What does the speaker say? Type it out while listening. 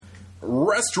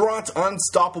Restaurant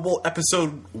Unstoppable,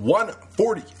 episode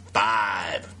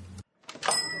 145.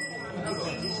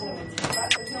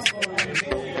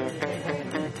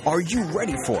 Are you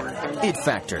ready for it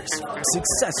factors,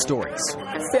 success stories,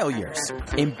 failures,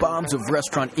 and bombs of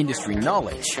restaurant industry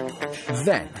knowledge?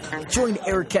 Then, join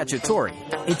Eric Cacciatore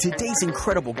and today's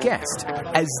incredible guest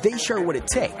as they share what it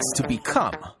takes to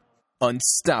become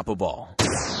unstoppable.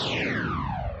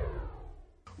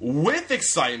 With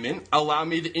excitement, allow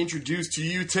me to introduce to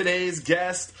you today's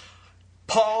guest,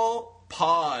 Paul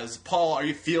Paz. Paul, are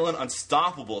you feeling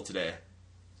unstoppable today?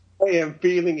 I am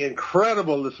feeling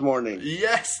incredible this morning.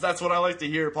 Yes, that's what I like to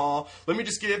hear, Paul. Let me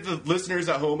just give the listeners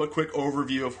at home a quick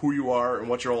overview of who you are and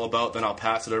what you're all about, then I'll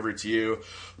pass it over to you.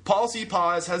 Paul C.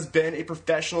 Paz has been a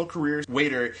professional career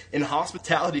waiter and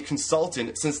hospitality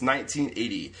consultant since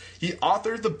 1980. He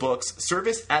authored the books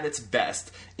Service at Its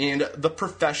Best and The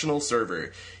Professional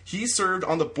Server. He served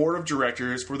on the board of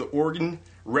directors for the Oregon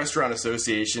Restaurant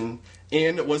Association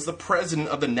and was the president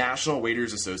of the National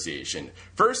Waiters Association.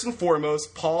 First and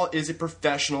foremost, Paul is a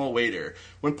professional waiter.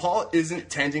 When Paul isn't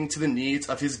tending to the needs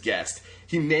of his guests,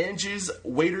 he manages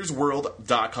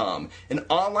waitersworld.com, an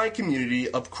online community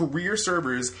of career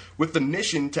servers with the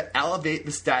mission to elevate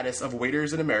the status of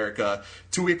waiters in America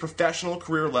to a professional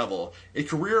career level, a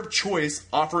career of choice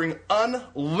offering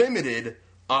unlimited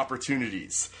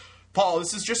opportunities. Paul,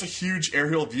 this is just a huge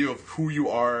aerial view of who you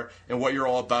are and what you're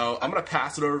all about. I'm going to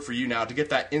pass it over for you now to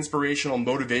get that inspirational,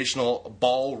 motivational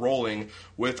ball rolling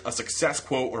with a success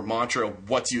quote or mantra.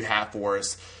 What do you have for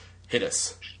us? Hit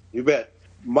us. You bet.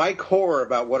 My core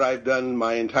about what I've done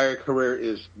my entire career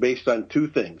is based on two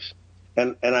things.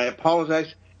 And I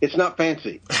apologize, it's not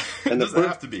fancy. And it doesn't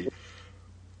have to be.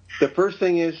 The first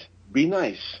thing is be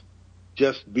nice.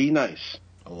 Just be nice.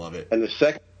 I love it. And the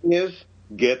second thing is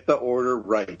get the order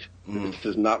right. This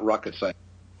is not rocket science.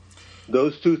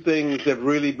 Those two things have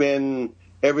really been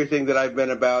everything that I've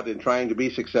been about in trying to be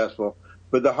successful.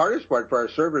 But the hardest part for our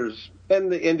servers and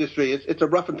the industry, it's a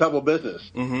rough and tumble business.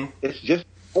 Mm-hmm. It's just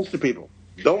most of people.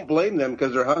 Don't blame them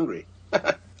because they're hungry.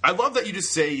 I love that you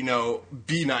just say,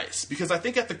 be nice. Because I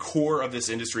think at the core of this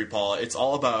industry, Paul, it's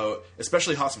all about,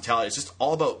 especially hospitality, it's just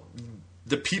all about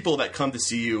the people that come to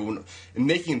see you and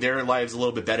making their lives a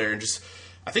little bit better. And just,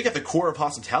 I think at the core of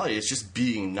hospitality, it's just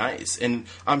being nice. And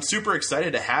I'm super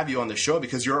excited to have you on the show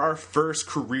because you're our first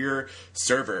career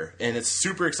server. And it's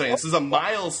super exciting. This is a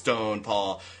milestone,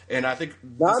 Paul. And I think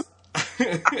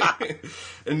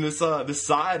and this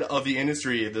side of the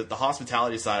industry, the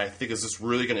hospitality side, I think is just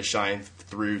really going to shine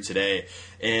through today.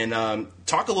 And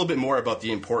talk a little bit more about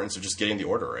the importance of just getting the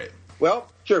order right. Well,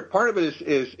 sure. Part of it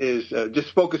is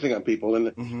just focusing on people.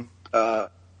 And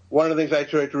one of the things I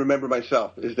try to remember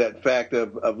myself is that fact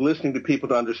of listening to people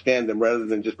to understand them rather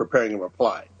than just preparing a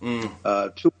reply. Too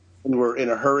often we're in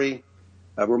a hurry.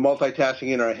 We're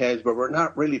multitasking in our heads, but we're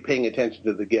not really paying attention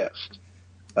to the guest.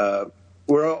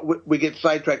 We get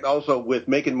sidetracked also with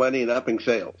making money and upping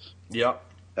sales. Yep.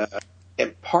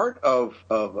 And part of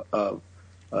Maya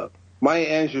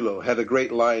Angelou had a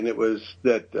great line. It was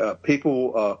that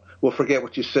people will forget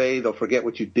what you say. They'll forget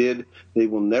what you did. They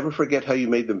will never forget how you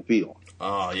made them feel.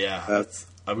 Oh, yeah.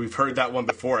 We've heard that one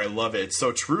before. I love it. It's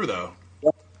so true, though.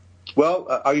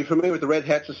 Well, are you familiar with the Red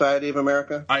Hat Society of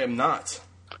America? I am not.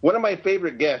 One of my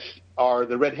favorite guests are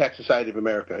the Red Hat Society of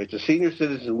America. It's a senior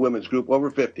citizen women's group,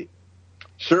 over 50.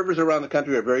 Servers around the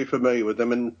country are very familiar with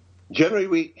them, and generally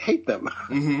we hate them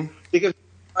because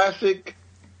classic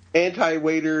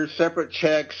anti-waiters, separate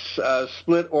checks,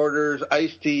 split orders,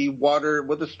 iced tea, water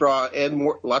with a straw, and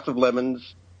lots of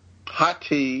lemons, hot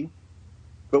tea.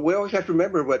 But we always have to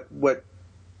remember what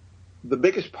the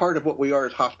biggest part of what we are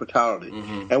is hospitality,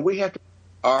 and we have to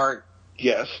our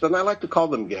guests, and I like to call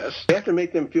them guests. We have to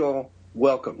make them feel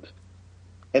welcomed,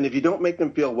 and if you don't make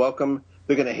them feel welcome,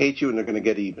 they're going to hate you and they're going to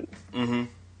get even.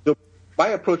 So my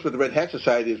approach with the Red Hat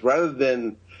Society is rather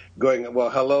than going, well,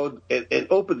 hello, and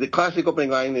the classic opening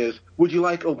line is, would you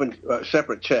like open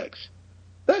separate checks?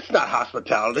 That's not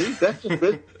hospitality. That's just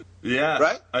business. Yeah,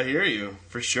 right? I hear you,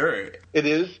 for sure. It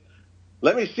is.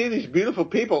 Let me see these beautiful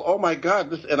people. Oh, my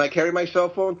God. And I carry my cell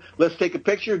phone. Let's take a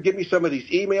picture. Give me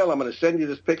somebody's email. I'm going to send you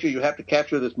this picture. You have to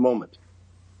capture this moment.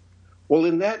 Well,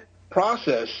 in that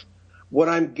process, what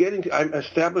I'm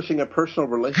establishing a personal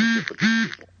relationship with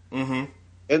people.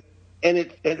 And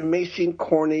it may seem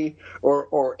corny,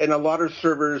 and a lot of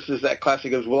servers is that classic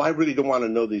goes, well, I really don't want to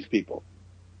know these people.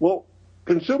 Well,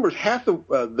 consumers, half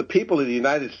the people in the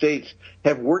United States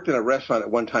have worked in a restaurant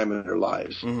at one time in their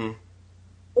lives.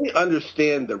 They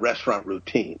understand the restaurant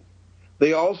routine.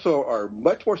 They also are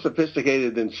much more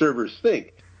sophisticated than servers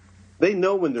think. They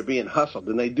know when they're being hustled,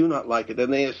 and they do not like it.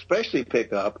 And they especially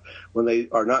pick up when they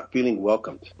are not feeling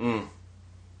welcomed. Mm.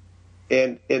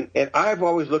 And I've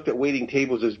always looked at waiting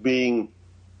tables as being,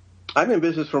 I'm in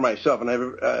business for myself, and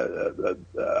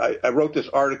I wrote this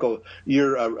article.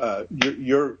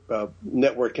 Your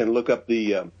network can look up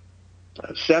the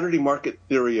Saturday market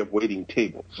theory of waiting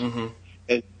tables. Mm-hmm.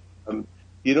 And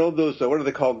you know those, what are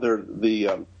they called?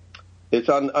 It's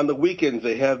on the weekends.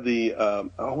 They have the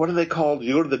what are they called?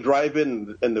 You go to the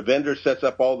drive-in and the vendor sets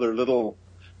up all their little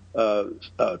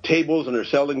tables and they're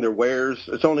selling their wares.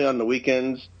 It's only on the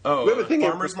weekends. Oh,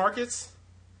 farmers markets?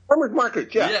 Farmers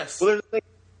markets, yeah. Yes. Well, there's a thing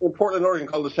in Portland, Oregon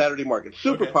called the Saturday market.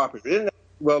 Super popular. Isn't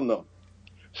well known.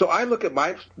 So I look at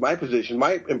my position,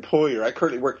 my employer. I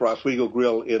currently work for Oswego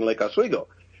Grill in Lake Oswego.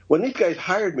 When these guys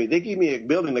hired me, they gave me a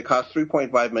building that cost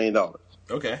 $3.5 million.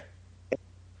 Okay.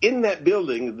 In that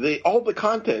building, all the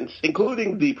contents,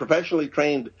 including the professionally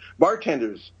trained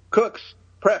bartenders, cooks,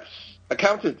 preps,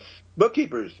 accountants,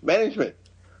 bookkeepers, management,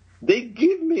 they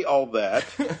give me all that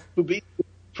to be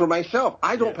for myself.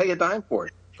 I don't pay a dime for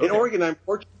it. In Oregon, I'm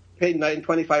fortunate to pay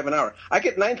 $9.25 an hour. I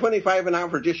get $9.25 an hour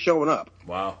for just showing up.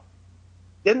 Wow.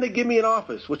 Then they give me an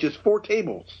office, which is 4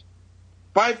 tables,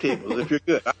 5 tables if you're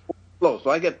good. I'm low, so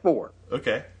I get 4.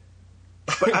 Okay.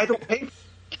 But I don't pay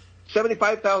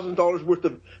 $75,000 worth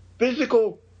of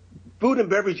physical food and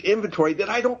beverage inventory that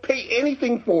I don't pay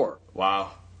anything for.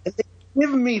 Wow. And they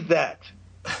give me that.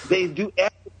 They do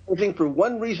advertising for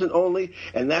one reason only,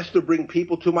 and that's to bring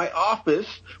people to my office,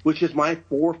 which is my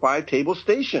 4 or 5 table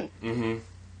station. Mm-hmm.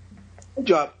 My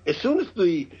job, as soon as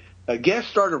the guests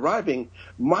start arriving,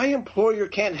 my employer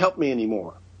can't help me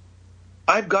anymore.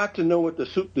 I've got to know what the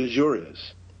soup du jour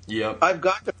is. Yep. I've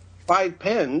got to 5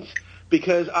 pens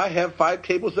because I have 5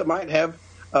 tables that might have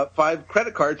 5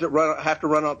 credit cards that have to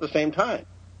run out at the same time.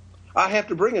 I have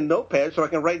to bring a notepad so I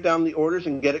can write down the orders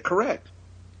and get it correct.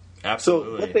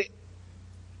 Absolutely.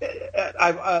 So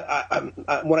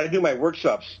when I do my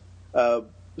workshops,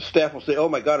 staff will say, "Oh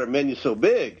my God, our menu's so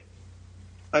big."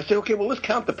 I say, "Okay, well, let's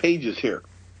count the pages here.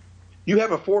 You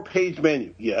have a 4-page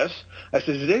menu." Yes. I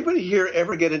said, "Did anybody here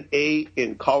ever get an A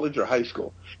in college or high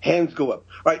school?" Hands go up.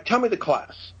 All right, tell me the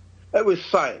class. It was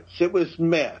science. It was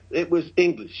math. It was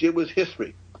English. It was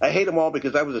history. I hate them all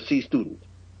because I was a C student.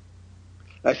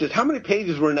 I said, "How many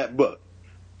pages were in that book?"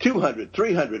 200,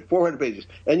 300, 400 pages.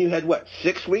 And you had,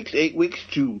 6 weeks, 8 weeks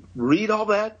to read all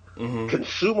that,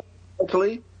 consume it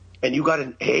mentally, and you got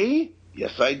an A?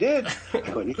 Yes, I did.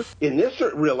 In this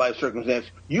real-life circumstance,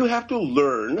 you have to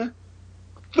learn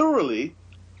thoroughly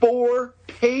 4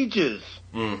 pages.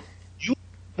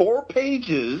 4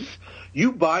 pages,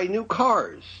 you buy new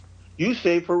cars. You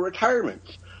save for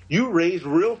retirements. You raise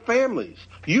real families.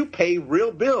 You pay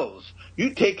real bills.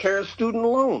 You take care of student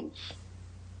loans.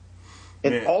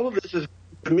 And all of this is,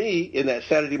 to me, in that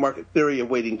Saturday market theory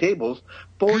of waiting tables,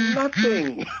 for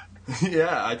nothing.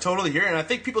 Yeah, I totally hear it. And I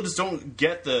think people just don't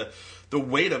get the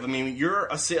weight of, I mean, you're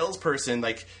a salesperson,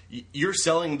 like, you're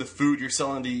selling the food, you're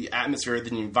selling the atmosphere, the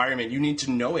environment, you need to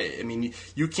know it. I mean,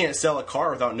 you can't sell a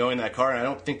car without knowing that car, and I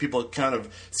don't think people kind of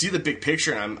see the big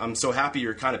picture, and I'm so happy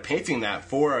you're kind of painting that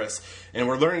for us, and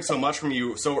we're learning so much from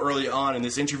you so early on in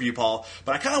this interview, Paul,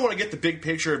 but I kind of want to get the big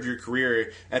picture of your career,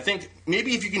 and I think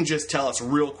maybe if you can just tell us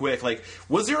real quick, like,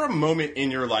 was there a moment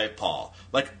in your life, Paul,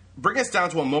 like, bring us down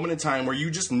to a moment in time where you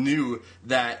just knew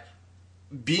that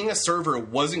being a server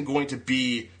wasn't going to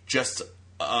be just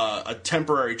a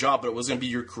temporary job, but it was going to be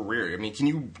your career. I mean, can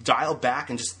you dial back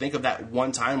and just think of that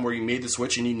one time where you made the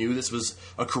switch and you knew this was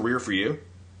a career for you?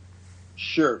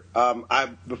 Sure.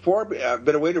 I've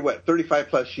been a waiter, 35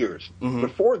 plus years. Mm-hmm.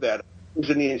 Before that, I was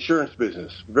in the insurance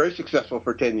business, very successful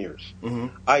for 10 years. Mm-hmm.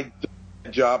 I did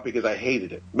that job because I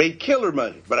hated it. Made killer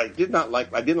money, but I didn't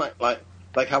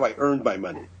like how I earned my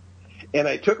money. And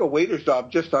I took a waiter's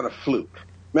job just on a fluke.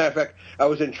 Matter of fact, I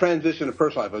was in transition to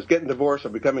personal life. I was getting divorced.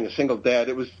 I'm becoming a single dad.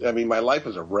 My life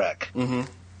was a wreck. Mm-hmm.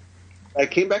 I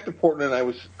came back to Portland,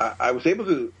 and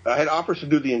I had offers to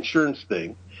do the insurance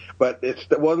thing, but it's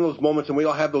one of those moments, and we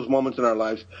all have those moments in our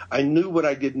lives. I knew what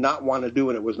I did not want to do,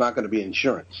 and it was not going to be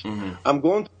insurance. Mm-hmm. I'm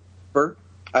going to,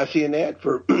 I see an ad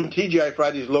for TGI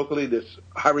Fridays locally that's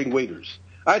hiring waiters.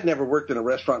 I'd never worked in a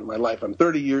restaurant in my life. I'm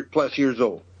 30+ years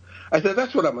old. I said,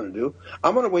 that's what I'm going to do.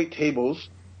 I'm going to wait tables.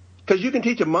 Because you can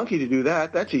teach a monkey to do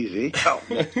that. That's easy.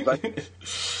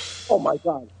 Oh my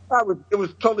God. It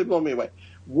was totally blowing me away.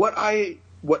 What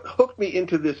hooked me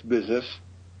into this business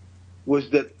was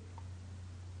that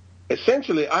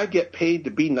essentially I get paid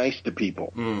to be nice to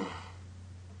people. Mm.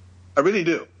 I really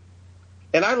do.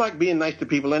 And I like being nice to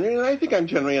people, and I think I'm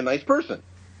generally a nice person.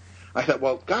 I thought,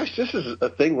 well, gosh, this is a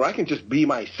thing where I can just be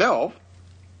myself,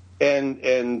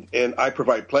 and I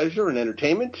provide pleasure and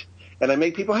entertainment, and I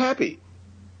make people happy.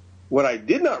 What I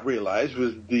did not realize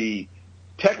was the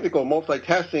technical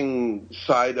multitasking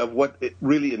side of what it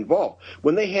really involved.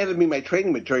 When they handed me my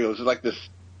training materials, it was like this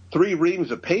 3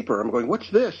 reams of paper. I'm going, what's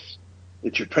this?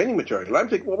 It's your training material. And I'm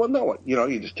thinking, well, no,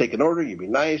 you just take an order, you be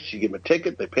nice, you give them a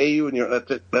ticket, they pay you, and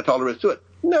that's it. That's all there is to it.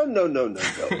 No.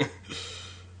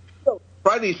 So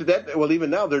Friday said that. Well, even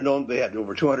now they're known. They had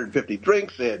over 250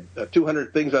 drinks. They had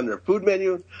 200 things on their food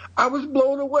menu. I was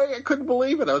blown away. I couldn't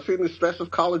believe it. I was feeling the stress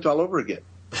of college all over again.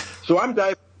 So I'm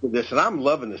diving into this, and I'm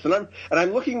loving this, and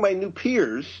I'm looking at my new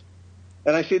peers,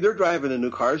 and I see they're driving the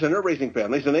new cars, and they're raising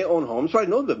families, and they own homes. So I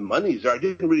know the money's there. I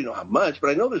didn't really know how much,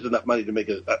 but I know there's enough money to make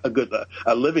a good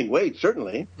living wage.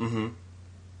 Certainly. Mm-hmm.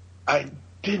 I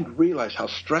didn't realize how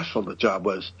stressful the job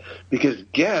was, because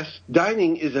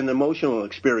dining is an emotional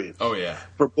experience. Oh yeah,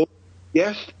 for both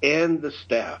guests and the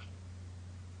staff.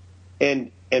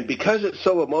 And because it's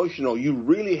so emotional, you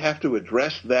really have to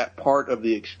address that part of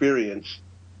the experience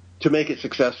to make it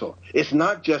successful. It's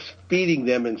not just feeding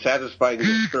them and satisfying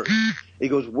their thirst. It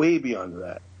goes way beyond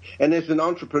that. And as an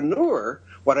entrepreneur,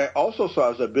 what I also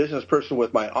saw as a business person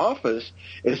with my office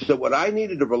is that what I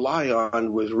needed to rely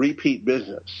on was repeat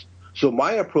business. So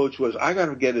my approach was, I got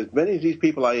to get as many of these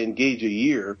people I engage a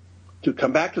year to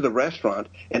come back to the restaurant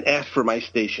and ask for my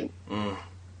station. Mm.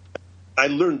 I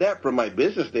learned that from my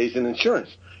business days in insurance.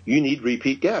 You need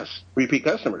repeat guests, repeat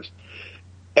customers.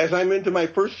 As I'm into my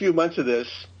first few months of this,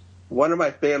 one of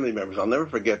my family members, I'll never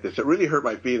forget this, it really hurt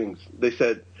my feelings. They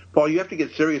said, Paul, you have to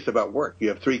get serious about work. You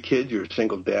have 3 kids, you're a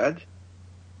single dad.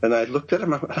 And I looked at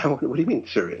him, I went, what do you mean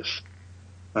serious?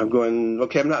 I'm going,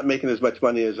 okay, I'm not making as much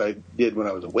money as I did when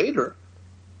I was a waiter.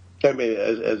 I mean,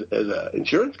 as an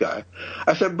insurance guy.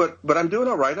 I said, but I'm doing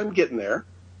all right. I'm getting there.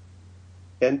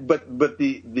 And but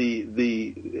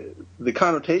the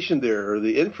connotation there, or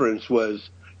the inference was,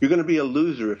 you're going to be a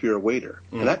loser if you're a waiter.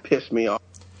 Mm. And that pissed me off.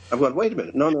 I'm going, wait a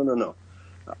minute. No.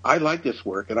 I like this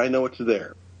work, and I know it's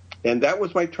there. And that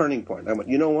was my turning point. I went,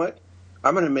 you know what?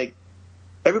 I'm going to make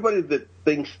everybody that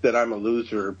thinks that I'm a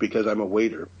loser because I'm a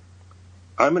waiter,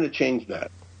 I'm going to change that.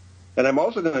 And I'm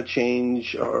also going to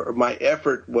change, or my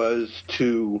effort was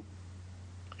to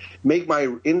make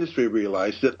my industry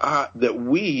realize that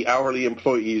we, hourly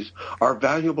employees, are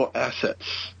valuable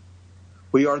assets.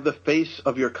 We are the face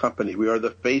of your company. We are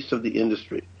the face of the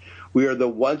industry. We are the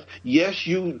ones, yes,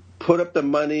 you put up the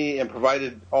money and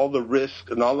provided all the risk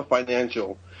and all the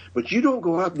financial, but you don't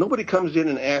go out, nobody comes in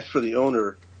and asks for the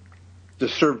owner to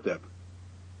serve them,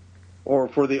 or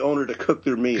for the owner to cook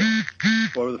their meal,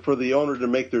 or for the owner to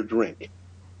make their drink.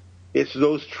 It's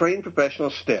those trained professional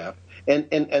staff, and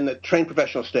the trained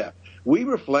professional staff. We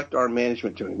reflect our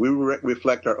management team. We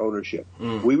reflect our ownership.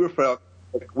 Mm. We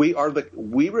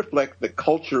reflect the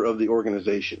culture of the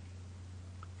organization.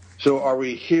 So are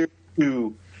we here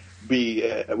to be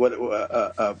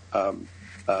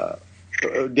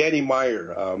Danny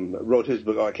Meyer wrote his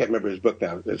book. Oh, I can't remember his book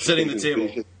now. Setting the Table.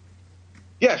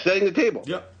 Yeah, Setting the Table.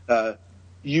 Yep.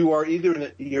 You're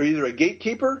either a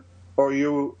gatekeeper or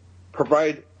you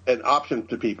provide an option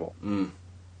to people. Mm.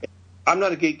 I'm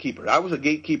not a gatekeeper. I was a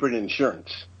gatekeeper in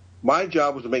insurance. My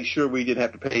job was to make sure we didn't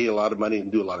have to pay a lot of money and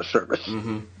do a lot of service.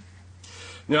 Mm-hmm.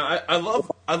 I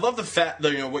love the fact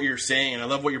that what you're saying, and I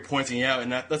love what you're pointing out,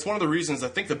 and that's one of the reasons. I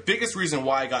think the biggest reason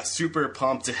why I got super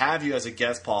pumped to have you as a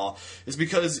guest, Paul, is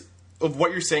because of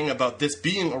what you're saying about this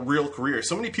being a real career.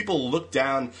 So many people look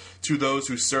down to those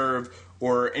who serve,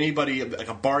 or anybody like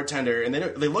a bartender, and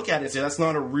they look at it and say that's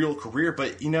not a real career.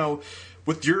 But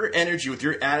with your energy, with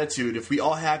your attitude, if we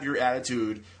all have your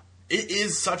attitude, it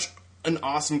is such an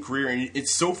awesome career, and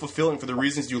it's so fulfilling for the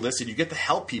reasons you listed. You get to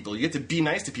help people, you get to be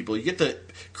nice to people, you get to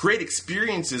create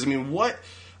experiences. I mean, what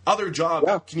other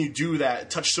job can you do that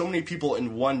touch so many people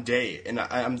in one day? And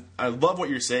I love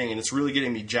what you're saying, and it's really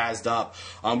getting me jazzed up.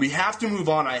 We have to move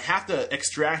on. I have to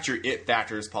extract your it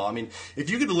factors, Paul. I mean,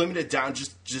 if you could limit it down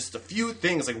just a few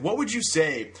things, like what would you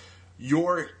say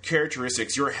your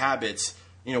characteristics, your habits,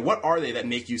 what are they that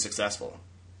make you successful?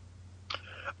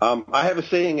 I have a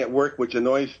saying at work which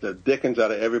annoys the dickens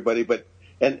out of everybody,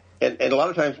 and a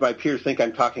lot of times my peers think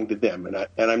I'm talking to them,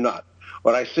 and I'm not.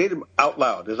 What I say to them out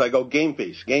loud is I go, game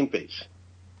face.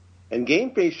 And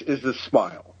game face is the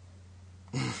smile.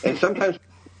 And sometimes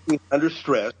under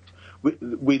stress,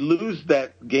 we lose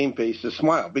that game face, the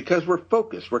smile, because we're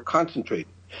focused, we're concentrated.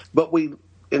 But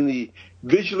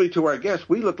visually to our guests,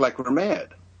 we look like we're mad.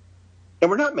 And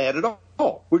we're not mad at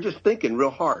all. We're just thinking real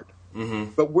hard.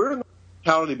 Mm-hmm. But we're in the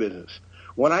hospitality business.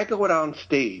 When I go out on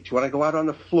stage, when I go out on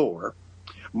the floor,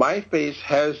 my face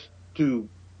has to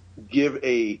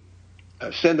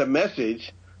send a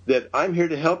message that I'm here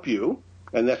to help you,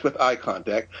 and that's with eye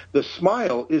contact. The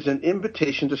smile is an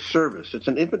invitation to service. It's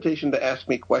an invitation to ask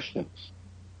me questions.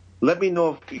 Let me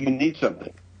know if you need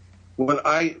something. When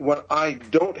I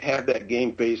don't have that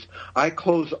game face, I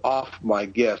close off my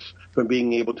guests from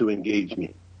being able to engage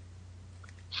me.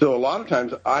 So a lot of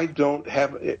times if I don't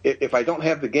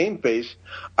have the game face,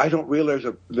 I don't realize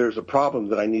there's a problem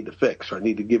that I need to fix or I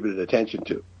need to give it attention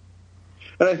to.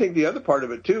 And I think the other part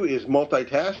of it too is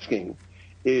multitasking.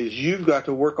 Is you've got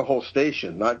to work a whole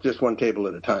station, not just one table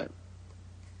at a time.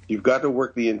 You've got to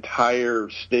work the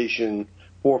entire station,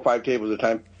 4 or 5 tables at a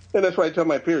time. And that's why I tell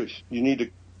my peers, you need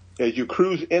to, as you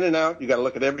cruise in and out, you got to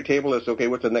look at every table as, okay,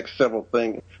 what's the next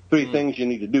three things you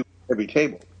need to do at every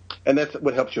table. And that's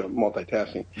what helps you in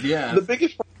multitasking. Yeah. The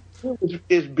biggest part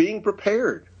is being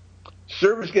prepared.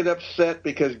 Servers get upset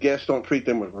because guests don't treat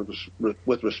them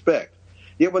with respect.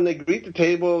 Yet when they greet the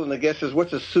table and the guest says,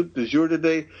 what's the soup du jour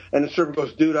today? And the server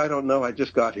goes, dude, I don't know. I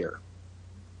just got here.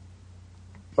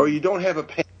 Or you don't have a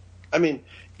pen. I mean,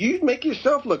 you make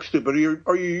yourself look stupid,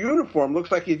 or your uniform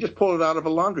looks like you just pulled it out of a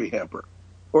laundry hamper.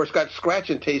 Or it's got scratch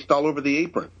and taste all over the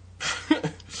apron.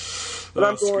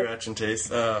 Scratch and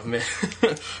taste. Oh, man.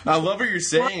 I love what you're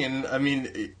saying. And I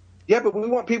mean... Yeah, but we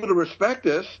want people to respect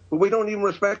us, but we don't even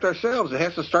respect ourselves. It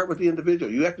has to start with the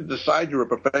individual. You have to decide you're a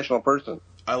professional person.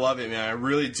 I love it, man. I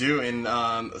really do. And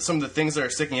some of the things that are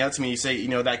sticking out to me, you say,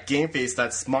 that game face,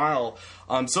 that smile.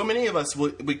 So many of us,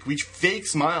 we fake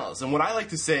smiles. And what I like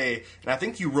to say, and I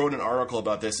think you wrote an article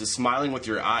about this, is smiling with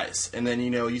your eyes. And then,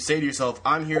 you say to yourself,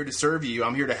 I'm here to serve you.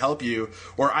 I'm here to help you.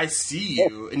 Or I see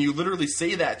you. And you literally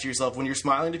say that to yourself when you're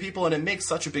smiling to people, and it makes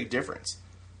such a big difference.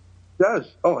 It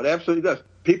does. Oh, it absolutely does.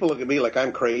 People look at me like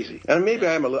I'm crazy. And maybe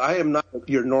I am not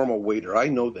your normal waiter. I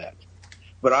know that.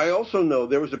 But I also know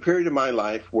there was a period in my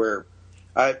life where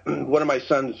one of my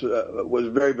sons was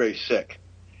very, very sick.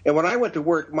 And when I went to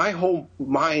work, my whole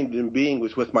mind and being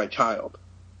was with my child.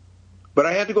 But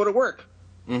I had to go to work.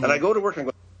 Mm-hmm. And I go to work and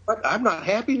go, I'm not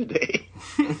happy today.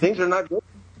 Things are not good.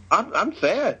 I'm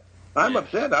sad. I'm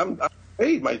upset. I'm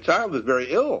afraid. My child is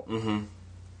very ill. Mm-hmm.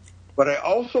 But I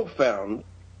also found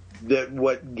that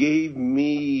what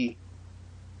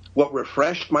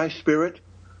refreshed my spirit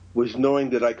was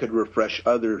knowing that I could refresh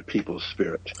other people's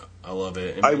spirit. I love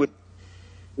it. I would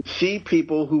see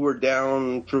people who were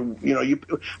down through,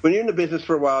 when you're in the business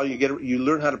for a while, you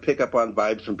learn how to pick up on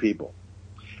vibes from people.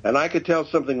 And I could tell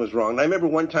something was wrong. And I remember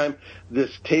one time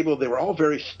this table, they were all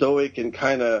very stoic and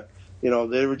kind of,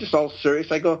 they were just all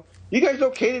serious. I go, you guys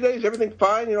okay today? Is everything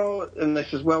fine? And they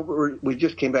says, well, we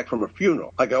just came back from a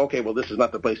funeral. I go, okay, well, this is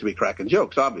not the place to be cracking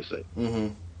jokes, obviously.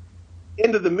 Mm-hmm.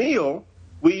 Into the meal,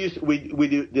 we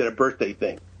did a birthday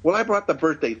thing. Well, I brought the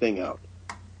birthday thing out.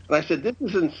 And I said, this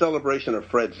is in celebration of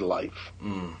Fred's life.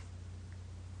 Mm.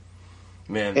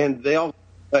 Man. And they all,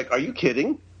 are you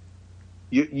kidding?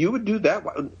 You would do that?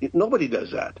 Nobody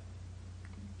does that.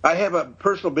 I have a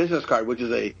personal business card, which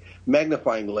is a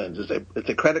magnifying lens. It's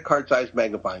a credit card-sized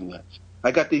magnifying lens.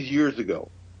 I got these years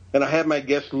ago. And I have my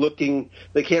guests looking.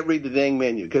 They can't read the dang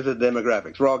menu because of the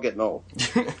demographics. We're all getting old.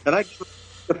 And I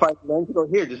find the lens and go,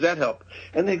 here, does that help?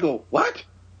 And they go, what?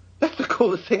 That's the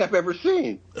coolest thing I've ever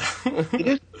seen. It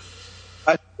is.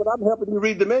 But I'm helping you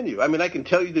read the menu. I mean, I can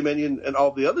tell you the menu and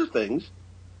all the other things.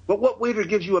 But what waiter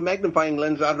gives you a magnifying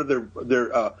lens out of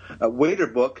their waiter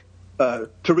book to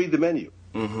read the menu?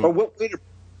 Mm-hmm. Or what waiter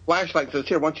flashlight says,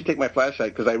 here, why don't you take my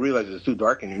flashlight because I realize it's too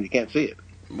dark in here and you can't see it.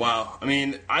 Wow. I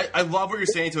mean, I love what you're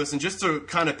saying to us. And just to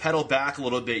kind of pedal back a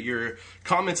little bit, your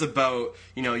comments about,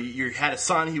 you had a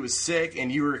son, he was sick, and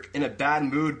you were in a bad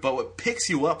mood. But what picks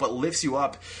you up, what lifts you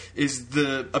up, is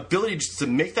the ability just to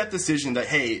make that decision that,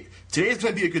 hey, today's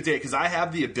going to be a good day because I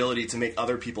have the ability to make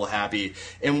other people happy.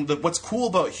 And what's cool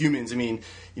about humans, I mean,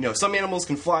 some animals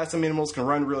can fly, some animals can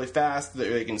run really fast,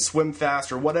 they can swim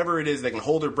fast, or whatever it is, they can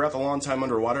hold their breath a long time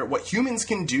underwater. What humans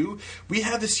can do, we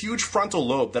have this huge frontal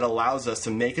lobe that allows us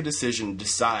to make a decision,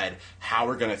 decide how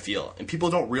we're going to feel. And people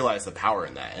don't realize the power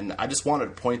in that. And I just wanted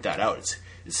to point that out.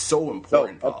 It's so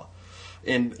important, Paul.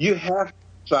 And you have to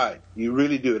decide. You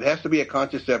really do. It has to be a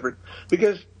conscious effort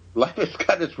because life has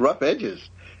got its rough edges.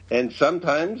 And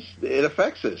sometimes it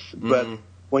affects us. Mm-hmm. But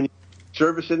when you're in the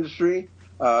service industry,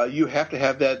 you have to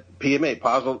have that PMA,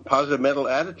 positive mental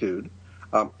attitude.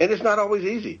 And it's not always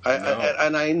easy.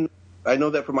 No. I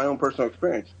know that from my own personal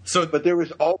experience. But there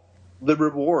is all the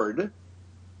reward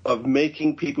of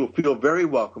making people feel very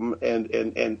welcome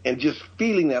and just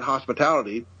feeling that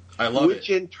hospitality, I love which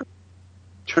in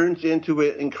turns into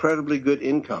an incredibly good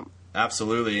income.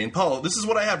 Absolutely. And Paul, this is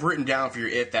what I have written down for your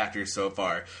it factors so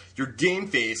far. Your game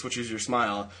face, which is your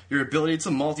smile, your ability to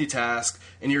multitask,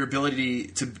 and your ability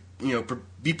to,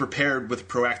 be prepared with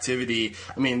proactivity.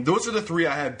 I mean, those are the three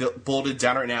I have bolded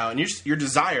down right now. And your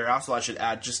desire, also I should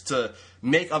add, just to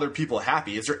make other people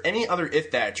happy. Is there any other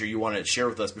it factor you want to share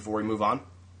with us before we move on?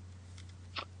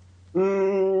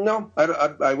 No,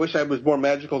 I wish I was more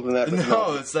magical than that.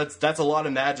 No, that's a lot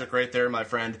of magic right there, my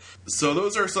friend. So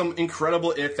those are some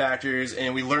incredible it factors,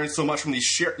 and we learned so much from these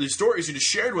stories you just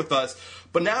shared with us.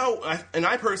 But now,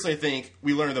 I personally think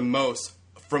we learned the most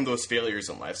from those failures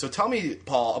in life. So tell me,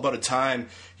 Paul, about a time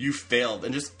you failed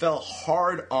and just fell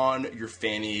hard on your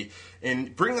fanny,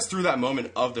 and bring us through that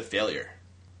moment of the failure.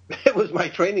 It was my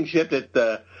training shift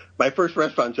at my first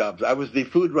restaurant jobs. I was the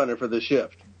food runner for the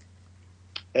shift.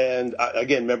 And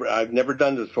again, remember, I've never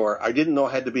done this before. I didn't know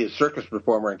I had to be a circus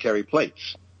performer and carry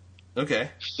plates. Okay.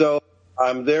 So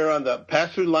I'm there on the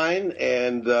pass-through line,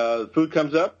 and food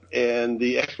comes up, and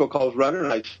the expo calls runner,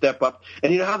 and I step up.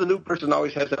 And you know how the new person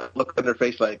always has that look on their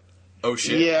face like, oh,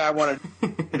 shit. Yeah, I want to,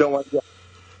 you don't want to.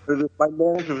 My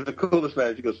manager was the coolest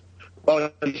manager. He goes,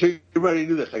 well, are you sure you're ready to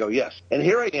do this? I go, yes. And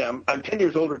here I am. I'm 10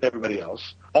 years older than everybody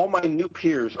else. All my new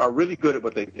peers are really good at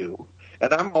what they do,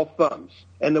 and I'm all thumbs.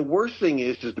 And the worst thing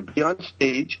is to be on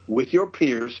stage with your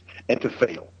peers and to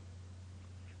fail.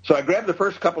 So I grabbed the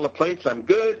first couple of plates. I'm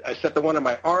good. I set the one on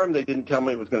my arm. They didn't tell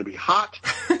me it was going to be hot.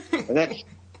 And that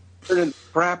turned the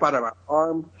crap out of my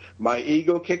arm. My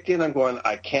ego kicked in. I'm going,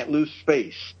 I can't lose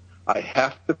space. I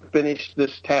have to finish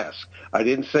this task. I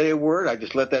didn't say a word. I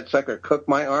just let that sucker cook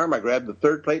my arm. I grabbed the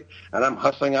third plate, and I'm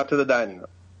hustling out to the dining room.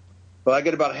 Well, I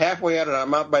get about halfway out, and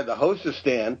I'm out by the hostess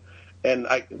stand, and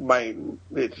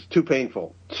it's too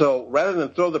painful. So rather than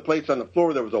throw the plates on the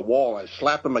floor, there was a wall. I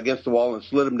slapped them against the wall and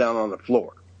slid them down on the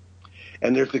floor.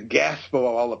 And there's a gasp of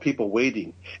all the people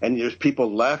waiting, and there's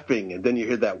people laughing, and then you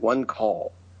hear that one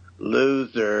call,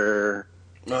 loser.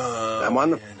 I'm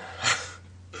on the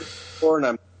floor, and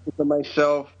I'm thinking to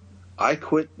myself, I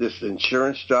quit this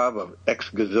insurance job of X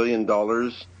gazillion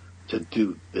dollars to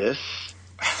do this,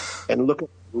 and look at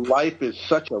life is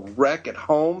such a wreck at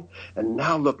home, and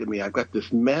now look at me. I've got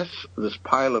this mess, this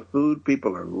pile of food.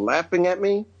 People are laughing at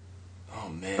me. Oh,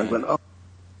 man. I'm going, what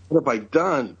have I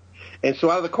done? And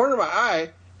so out of the corner of my eye,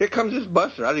 here comes this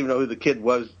buster. I don't even know who the kid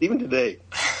was, even today.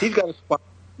 He's got a spot.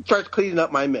 He starts cleaning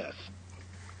up my mess.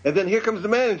 And then here comes the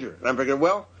manager. And I'm thinking,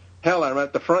 well, hell, I'm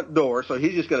at the front door, so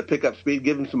he's just going to pick up speed,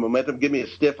 give him some momentum, give me a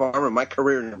stiff arm, and my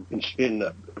career in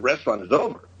the restaurant is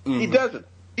over. Mm-hmm. He doesn't.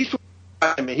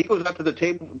 He goes up to the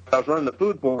table I was running the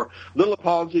food for, little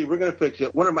apology, we're going to fix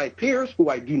it. One of my peers, who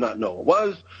I do not know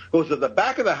was, goes to the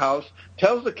back of the house,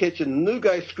 tells the kitchen, the new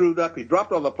guy screwed up, he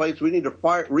dropped all the plates, we need to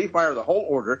refire the whole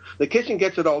order. The kitchen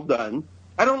gets it all done.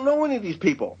 I don't know any of these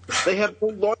people. They have no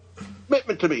loyal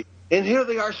commitment to me. And here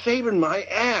they are saving my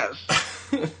ass.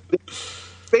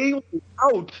 Failing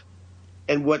out.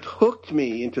 And what hooked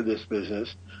me into this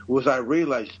business was I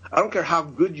realized, I don't care how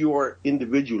good you are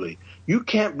individually, you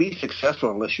can't be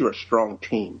successful unless you're a strong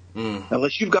team,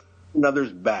 unless you've got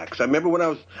others' backs. I remember when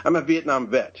I'm a Vietnam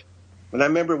vet, and I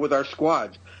remember with our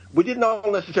squads, we didn't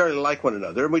all necessarily like one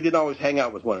another, and we didn't always hang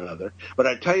out with one another. But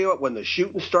I tell you what, when the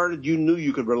shooting started, you knew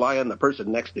you could rely on the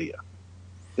person next to you.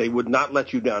 They would not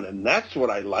let you down, and that's what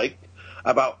I liked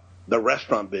about the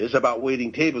restaurant biz, about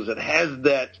waiting tables. It has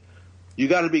that. You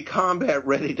got to be combat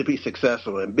ready to be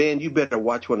successful, and man, you better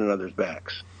watch one another's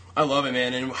backs. I love it,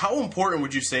 man. And how important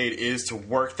would you say it is to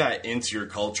work that into your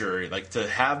culture, like to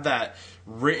have that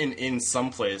written in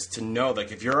someplace, to know,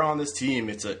 like, if you're on this team,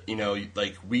 it's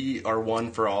like we are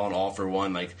one for all and all for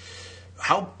one. Like,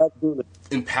 how Absolutely.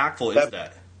 Impactful is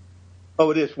that? Oh,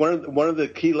 it is. One of the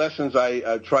key lessons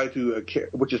I try to,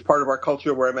 which is part of our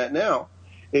culture where I'm at now,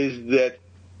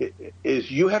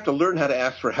 is you have to learn how to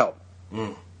ask for help.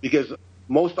 Because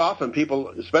most often people,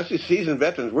 especially seasoned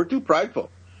veterans, we're too prideful.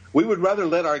 We would rather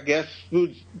let our guests'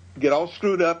 foods get all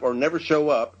screwed up or never show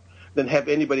up than have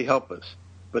anybody help us.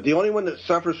 But the only one that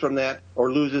suffers from that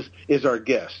or loses is our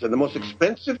guest. And the most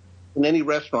expensive in any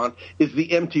restaurant is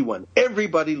the empty one.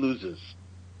 Everybody loses.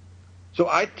 So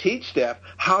I teach staff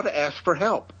how to ask for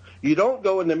help. You don't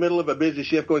go in the middle of a busy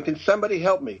shift going, can somebody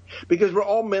help me? Because we're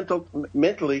all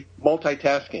mentally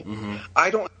multitasking. I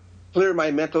don't clear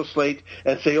my mental slate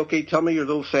and say, okay, tell me your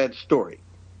little sad story.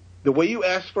 The way you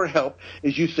ask for help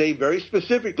is you say very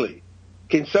specifically,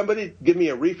 can somebody give me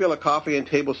a refill of coffee on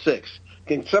table 6?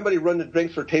 Can somebody run the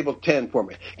drinks for table 10 for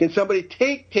me? Can somebody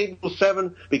take table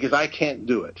 7 because I can't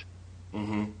do it?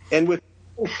 And with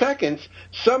seconds,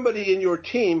 somebody in your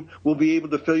team will be able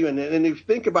to fill you in. And if you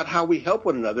think about how we help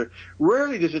one another,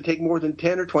 rarely does it take more than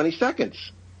 10 or 20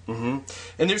 seconds. And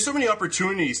there's so many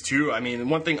opportunities too. I mean,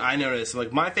 one thing I noticed,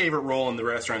 like my favorite role in the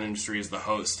restaurant industry is the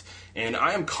host, and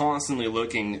I am constantly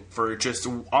looking for just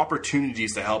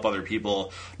opportunities to help other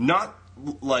people. Not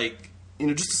like, you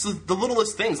know, just the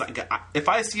littlest things. Like if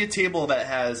I see a table that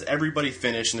has everybody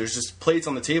finished and there's just plates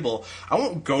on the table, I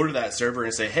won't go to that server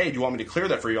and say, "Hey, do you want me to clear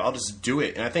that for you?" I'll just do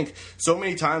it. And I think so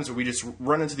many times we just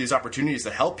run into these opportunities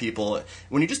to help people.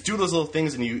 When you just do those little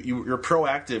things and you're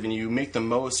proactive and you make the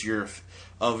most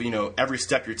of, you know, every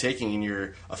step you're taking and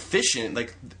you're efficient,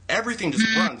 like everything just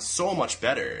runs so much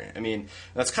better. I mean,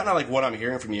 that's kind of like what I'm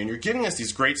hearing from you. And you're giving us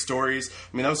these great stories.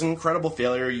 I mean, that was an incredible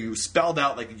failure. You spelled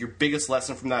out like your biggest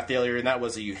lesson from that failure, and that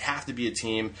was that you have to be a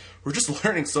team. We're just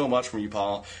learning so much from you,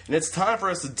 Paul. And it's time for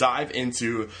us to dive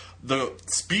into the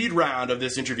speed round of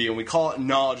this interview, and we call it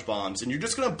Knowledge Bombs. And you're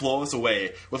just going to blow us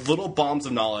away with little bombs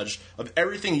of knowledge of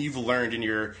everything you've learned in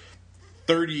your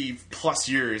 30-plus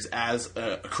years as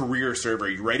a career server.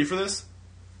 You ready for this?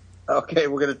 Okay,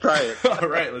 we're going to try it. All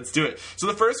right, let's do it. So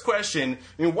the first question,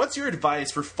 I mean, what's your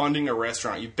advice for funding a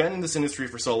restaurant? You've been in this industry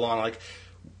for so long. Like,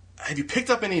 have you picked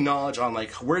up any knowledge on,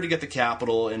 like, where to get the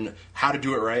capital and how to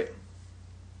do it right?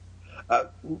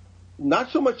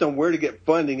 Not so much on where to get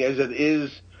funding as it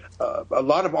is a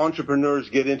lot of entrepreneurs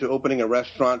get into opening a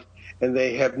restaurant and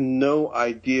they have no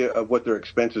idea of what their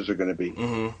expenses are going to be.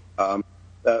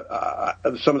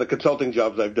 Some of the consulting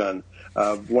jobs I've done,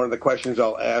 one of the questions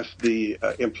I'll ask the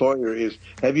employer is,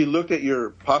 have you looked at your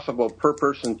possible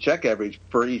per-person check average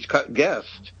for each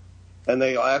guest? And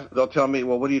they'll tell me,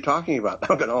 well, what are you talking about?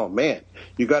 I'm going, oh, man,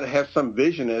 you got to have some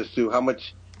vision as to how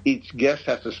much each guest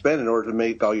has to spend in order to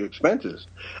make all your expenses,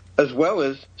 as well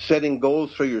as setting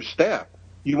goals for your staff.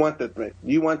 You want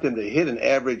them to hit an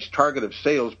average target of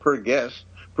sales per guest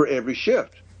for every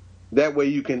shift. That way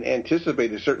you can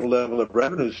anticipate a certain level of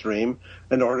revenue stream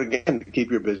in order, again, to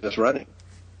keep your business running.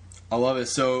 I love it.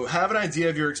 So have an idea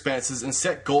of your expenses and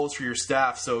set goals for your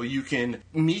staff so you can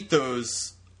meet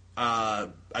those, I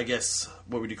guess,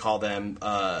 what would you call them,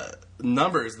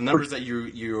 numbers. The numbers that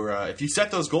if you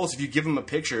set those goals, if you give them a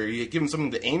picture, you give them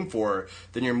something to aim for,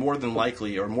 then you're more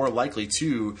likely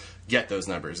to get those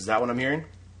numbers. Is that what I'm hearing?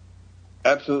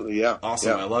 Absolutely, yeah.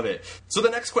 Awesome, yeah. I love it. So the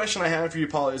next question I have for you,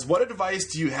 Paul, is what advice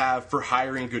do you have for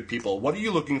hiring good people? What are you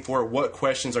looking for? What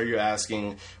questions are you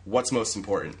asking? What's most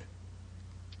important?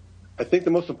 I think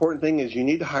the most important thing is you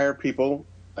need to hire people,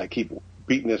 I keep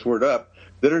beating this word up,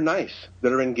 that are nice,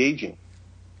 that are engaging.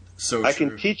 So I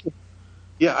can teach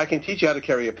you how to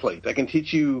carry a plate. I can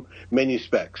teach you menu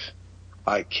specs.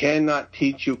 I cannot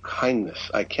teach you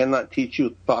kindness. I cannot teach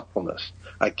you thoughtfulness.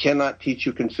 I cannot teach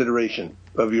you consideration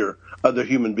of your other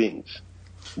human beings.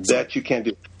 That you can't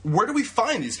do. Where do we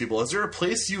find these people? Is there a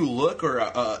place you look or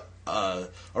a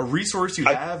resource you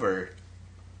have? Or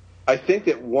I think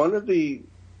that one of the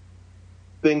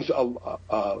things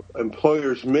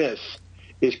employers miss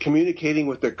is communicating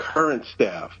with their current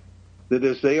staff. That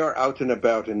as they are out and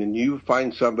about and then you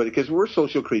find somebody, because we're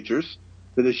social creatures,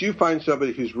 that as you find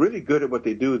somebody who's really good at what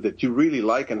they do, that you really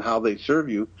like and how they serve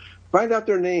you, find out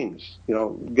their names. You know,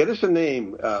 get us a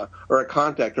name or a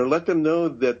contact, or let them know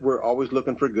that we're always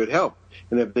looking for good help,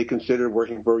 and if they consider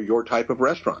working for your type of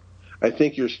restaurant. I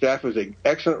think your staff is an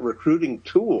excellent recruiting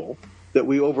tool that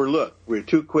we overlook. We're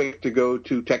too quick to go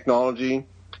to technology,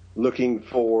 looking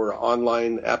for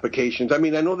online applications. I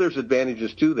mean, I know there's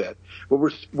advantages to that, but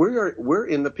we're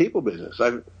in the people business.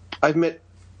 I've met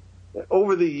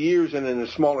over the years, and in a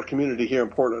smaller community here in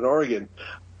Portland, Oregon,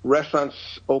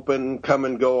 restaurants open, come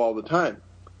and go all the time.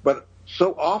 But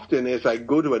so often as I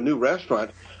go to a new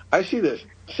restaurant, I see this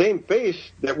same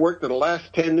face that worked at the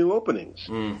last 10 new openings.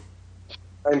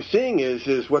 What I'm seeing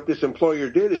is what this employer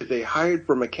did is they hired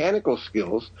for mechanical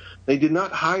skills. They did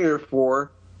not hire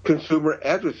for consumer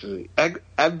advocacy.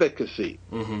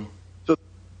 Mm-hmm.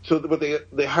 So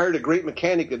they hired a great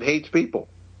mechanic that hates people.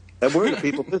 And we're in the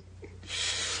people business.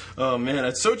 Oh, man,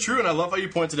 that's so true, and I love how you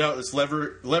pointed out this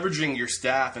leveraging your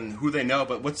staff and who they know,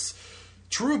 but what's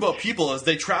true about people is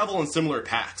they travel in similar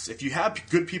packs. If you have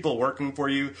good people working for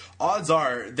you, odds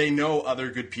are they know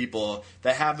other good people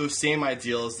that have those same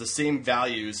ideals, the same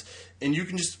values, and you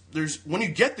can just, when you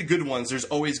get the good ones, there's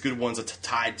always good ones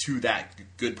tied to that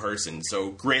good person.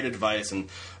 So great advice, and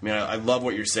I mean, I love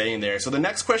what you're saying there. So the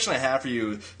next question I have for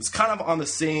you is kind of on the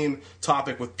same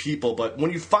topic with people, but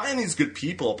when you find these good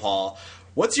people, Paul,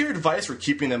 what's your advice for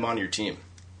keeping them on your team?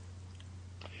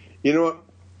 You know what?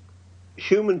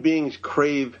 Human beings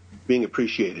crave being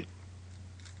appreciated.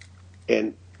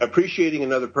 And appreciating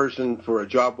another person for a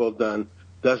job well done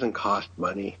doesn't cost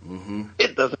money. Mm-hmm.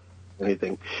 It doesn't cost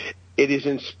anything. It is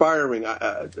inspiring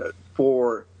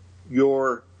for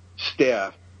your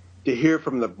staff to hear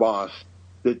from the boss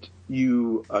that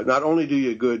you not only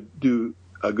do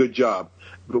a good job,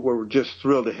 but we're just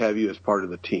thrilled to have you as part of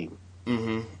the team.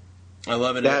 Mm-hmm. I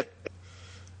love it.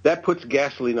 That puts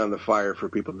gasoline on the fire for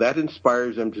people. That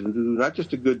inspires them to do not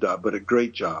just a good job, but a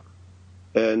great job.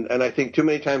 And I think too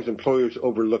many times employers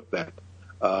overlook that.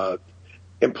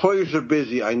 Employers are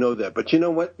busy, I know that. But you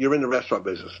know what? You're in the restaurant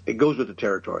business. It goes with the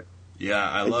territory. Yeah,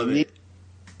 I love it.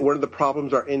 One of the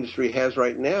problems our industry has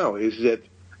right now is that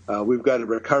we've got a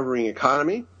recovering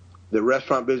economy. The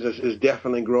restaurant business is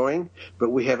definitely growing, but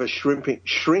we have a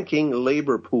shrinking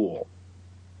labor pool.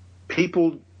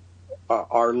 People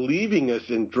are leaving us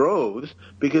in droves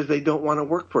because they don't want to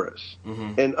work for us.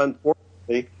 Mm-hmm. And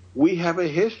unfortunately, we have a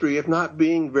history of not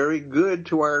being very good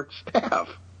to our staff.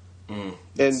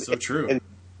 That's so true.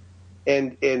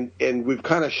 And we've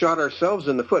kind of shot ourselves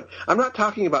in the foot. I'm not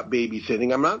talking about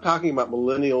babysitting. I'm not talking about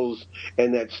millennials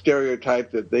and that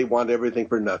stereotype that they want everything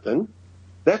for nothing.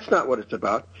 That's not what it's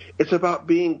about. It's about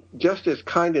being just as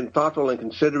kind and thoughtful and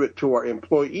considerate to our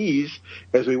employees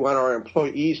as we want our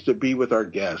employees to be with our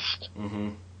guests. Mm-hmm.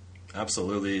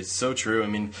 Absolutely. It's so true. I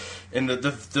mean, and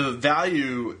the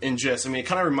value in just, I mean, it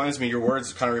kind of reminds me, your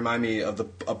words kind of remind me of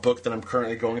a book that I'm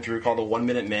currently going through called The 1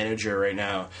 Minute Manager right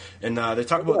now. And they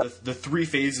talk about the three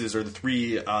phases or the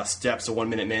three steps of 1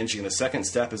 minute managing. The second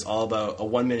step is all about a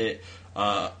 1 minute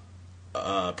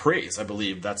praise, I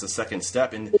believe. That's the second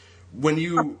step. And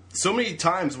so many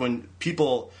times when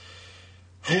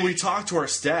we talk to our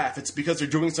staff, it's because they're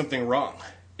doing something wrong.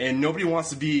 And nobody wants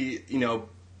to be,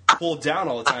 pulled down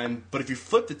all the time. But if you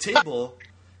flip the table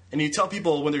and you tell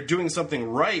people when they're doing something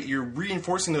right, you're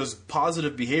reinforcing those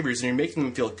positive behaviors and you're making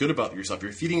them feel good about yourself.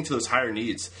 You're feeding into those higher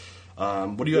needs.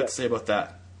 What do you have to say about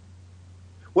that?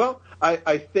 Well,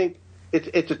 I think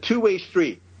it's a two-way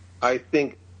street. I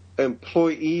think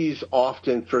employees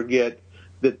often forget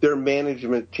that their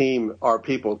management team are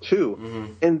people too,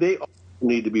 mm-hmm. and they also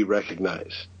need to be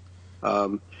recognized.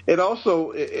 It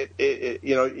also,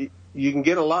 you can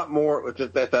get a lot more.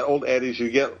 That old adage: you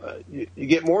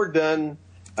get more done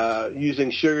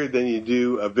using sugar than you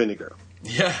do vinegar.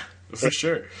 Yeah, for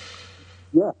sure.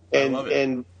 Yeah,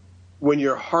 and when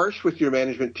you're harsh with your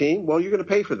management team, well, you're going to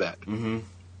pay for that.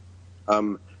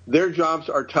 Mm-hmm. Their jobs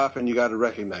are tough, and you got to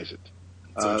recognize it.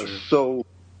 So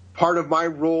part of my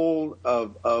role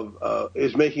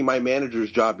is making my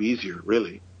manager's job easier,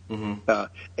 really. Mm-hmm.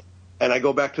 And I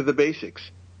go back to the basics: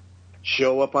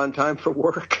 show up on time for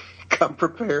work. Come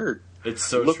prepared. It's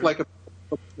so look true. Like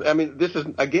this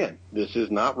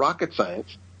is not rocket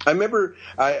science. I remember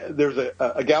there's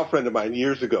a gal friend of mine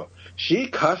years ago. She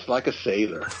cussed like a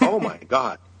sailor. Oh my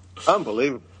God,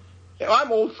 unbelievable.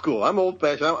 I'm old school. I'm old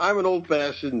fashioned. I'm an old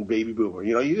fashioned baby boomer.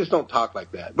 You just don't talk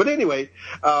like that. But anyway,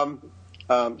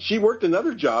 she worked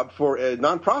another job for a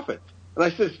nonprofit, and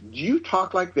I says, "Do you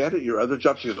talk like that at your other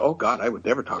job?" She goes, "Oh God, I would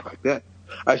never talk like that."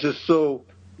 I says, "So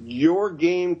your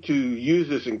game to use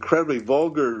this incredibly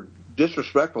vulgar,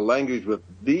 disrespectful language with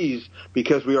these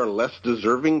because we are less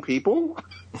deserving people?"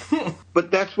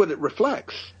 But that's what it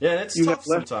reflects. Yeah, and it's tough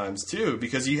sometimes too,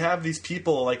 because you have these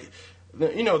people like,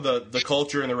 the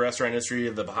culture in the restaurant industry,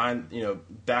 the behind,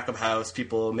 back of house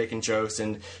people making jokes,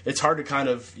 and it's hard to kind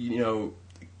of,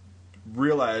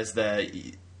 realize that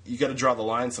you got to draw the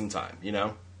line sometime,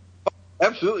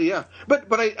 Absolutely, yeah. But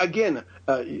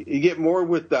you get more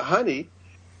with the honey.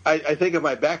 I think of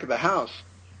my back of the house.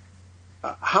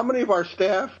 How many of our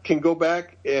staff can go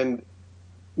back and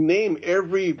name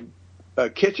every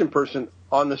kitchen person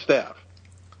on the staff?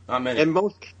 Not many. And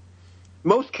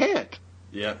most can't.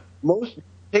 Yeah. Most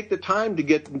take the time to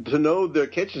get to know their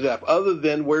kitchen staff other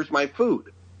than where's my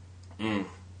food. Mm.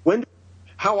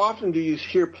 How often do you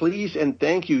hear please and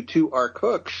thank you to our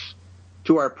cooks,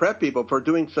 to our prep people for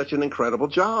doing such an incredible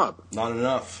job? Not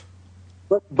enough.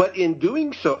 But in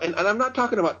doing so, and I'm not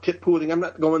talking about tit pooling, I'm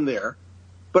not going there,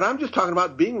 but I'm just talking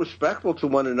about being respectful to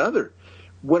one another.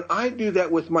 When I do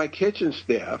that with my kitchen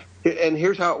staff, and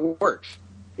here's how it works,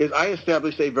 is I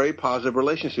establish a very positive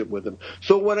relationship with them.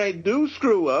 So when I do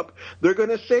screw up, they're going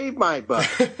to save my butt.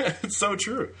 It's so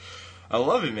true. I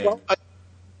love it, man. Well,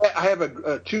 I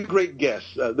have two great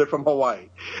guests. They're from Hawaii.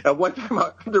 One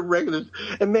time they're regulars,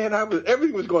 and man,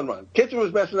 everything was going wrong. Kitchen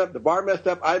was messing up, the bar messed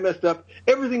up, I messed up.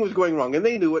 Everything was going wrong, and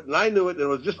they knew it, and I knew it, and it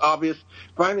was just obvious.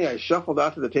 Finally, I shuffled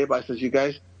out to the table. I says, "You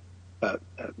guys,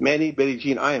 Manny, Betty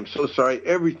Jean, I am so sorry.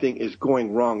 Everything is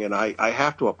going wrong, and I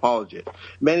have to apologize."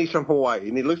 Manny's from Hawaii,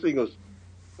 and he looks at me and goes,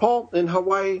 "Paul, in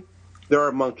Hawaii, there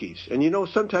are monkeys, and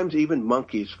sometimes even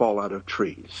monkeys fall out of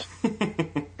trees."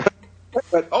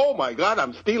 But, oh, my God,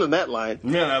 I'm stealing that line.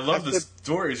 Man, I love the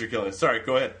stories you're killing. Sorry,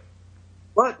 go ahead.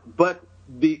 But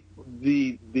the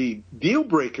the deal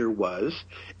breaker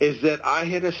is that I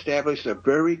had established a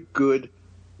very good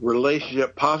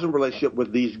relationship, positive relationship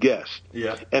with these guests.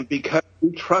 Yeah. And because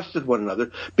we trusted one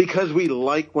another, because we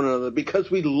like one another,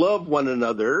 because we love one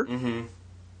another, Mm-hmm.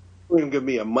 it's going to give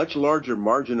me a much larger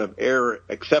margin of error,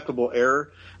 acceptable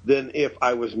error, than if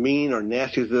I was mean or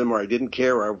nasty to them, or I didn't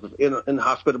care, or I was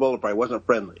inhospitable, if I wasn't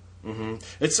friendly. Mm-hmm.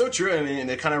 It's so true. I mean,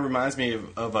 it kind of reminds me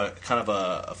of a kind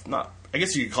of not, I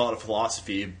guess you could call it a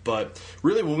philosophy, but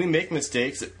really when we make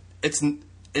mistakes, it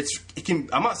can,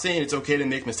 I'm not saying it's okay to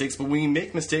make mistakes, but when you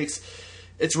make mistakes,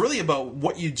 it's really about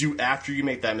what you do after you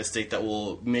make that mistake that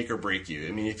will make or break you.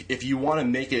 I mean, if you want to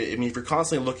make it, I mean, if you're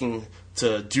constantly looking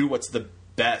to do what's the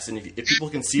best, and if people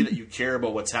can see that you care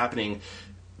about what's happening,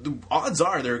 the odds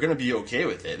are they're going to be okay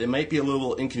with it. It might be a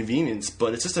little inconvenience,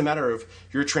 but it's just a matter of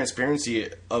your transparency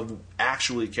of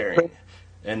actually caring.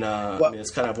 And I mean,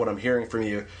 it's kind of what I'm hearing from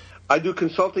you. I do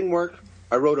consulting work.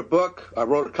 I wrote a book. I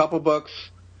wrote a couple books.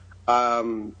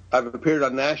 I've appeared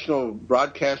on national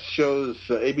broadcast shows,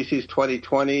 ABC's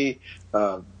 2020,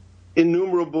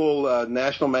 innumerable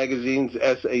national magazines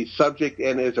as a subject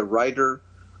and as a writer.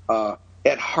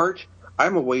 At heart,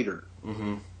 I'm a waiter.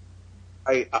 Mm-hmm.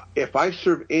 If I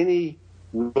serve any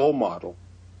role model,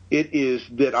 it is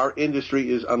that our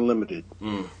industry is unlimited.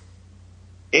 Mm.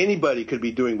 Anybody could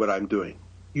be doing what I'm doing.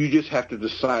 You just have to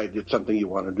decide it's something you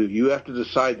want to do. You have to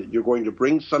decide that you're going to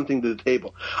bring something to the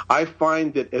table. I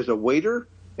find that as a waiter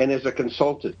and as a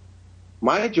consultant,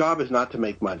 my job is not to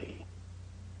make money.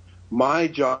 My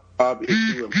job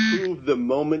is to improve the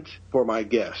moment for my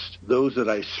guests, those that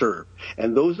I serve.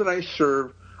 And those that I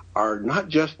serve are not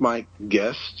just my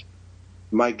guests.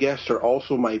 My guests are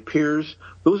also my peers.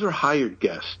 Those are hired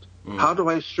guests. Mm. How do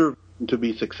I serve them to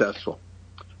be successful?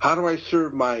 How do I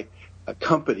serve my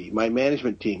company, my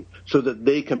management team, so that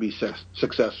they can be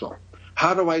successful?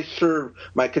 How do I serve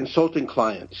my consulting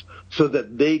clients so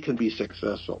that they can be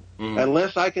successful? Mm.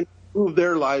 Unless I can improve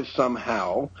their lives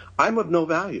somehow, I'm of no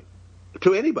value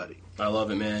to anybody. I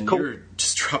love it, man. Cool. You're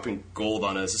just dropping gold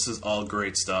on us. This is all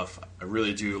great stuff. I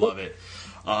really do love it.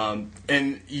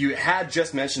 And you had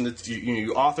just mentioned that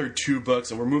you authored 2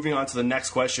 books, and we're moving on to the next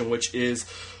question, which is,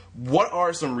 what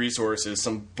are some resources,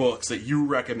 some books that you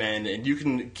recommend? And you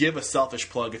can give a selfish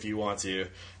plug if you want to.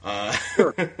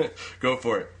 Sure. Go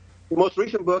for it. The most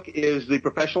recent book is The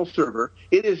Professional Server.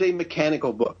 It is a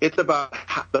mechanical book. It's about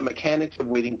the mechanics of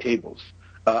waiting tables.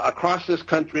 Across this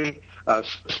country,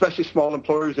 especially small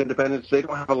employers, independents, they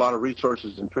don't have a lot of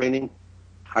resources and training.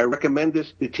 I recommend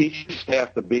this to teach the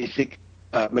staff the basic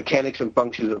mechanics and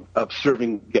functions of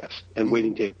serving guests and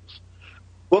waiting tables.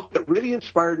 Book that really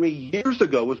inspired me years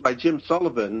ago was by Jim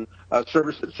Sullivan,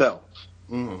 Service That Sells.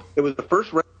 Mm-hmm. It was the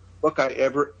first book I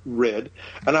ever read,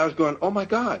 and I was going, oh my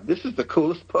God, this is the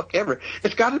coolest book ever.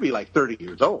 It's got to be like 30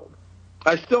 years old.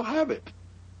 I still have it.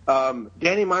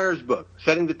 Danny Meyer's book,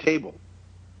 Setting the Table.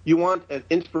 You want an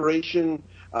inspiration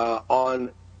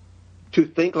on to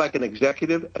think like an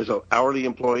executive, as an hourly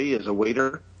employee, as a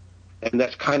waiter. And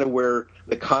that's kind of where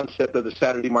the concept of the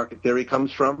Saturday market theory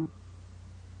comes from,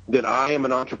 that I am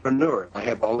an entrepreneur. I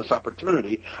have all this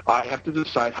opportunity. I have to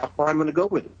decide how far I'm going to go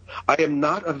with it. I am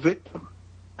not a victim.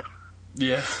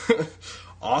 Yeah.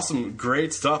 Awesome.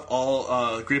 Great stuff.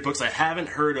 All great books. I haven't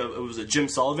heard of, was it Jim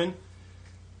Sullivan?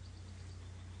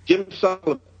 Jim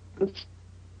Sullivan's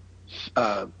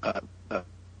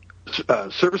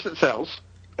Service That Sells,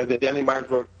 and then Danny Meyer's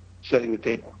book, Setting the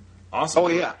Table. Awesome. Oh,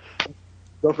 yeah.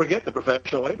 Don't forget The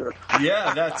Professional Waiter.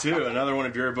 Yeah, that too. Another one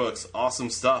of your books.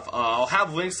 Awesome stuff. I'll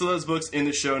have links to those books in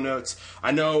the show notes.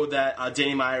 I know that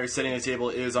Danny Meyer's Setting the Table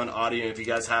is on audio. If you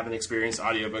guys haven't experienced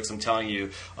audiobooks, I'm telling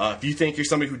you, if you think you're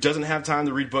somebody who doesn't have time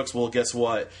to read books, well, guess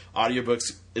what?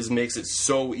 Audiobooks makes it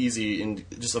so easy, and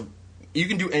just you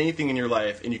can do anything in your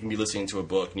life, and you can be listening to a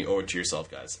book, and you owe it to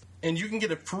yourself, guys. And you can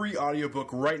get a free audiobook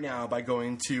right now by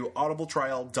going to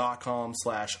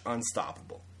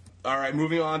audibletrial.com/unstoppable. All right,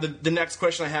 moving on. The next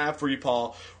question I have for you,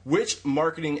 Paul, which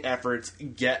marketing efforts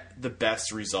get the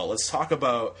best result? Let's talk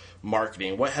about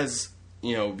marketing. What has,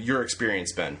 your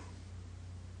experience been?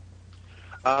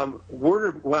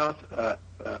 Word of mouth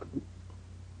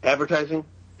advertising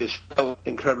is still an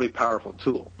incredibly powerful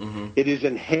tool. Mm-hmm. It is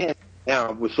enhanced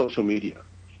now with social media.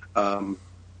 I'll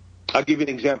give you an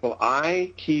example.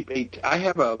 I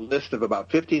have a list of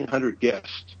about 1,500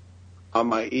 guests on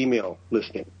my email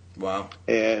listing. Wow.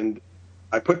 And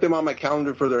I put them on my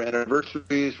calendar for their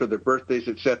anniversaries, for their birthdays,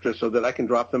 etc., so that I can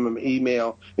drop them an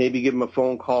email, maybe give them a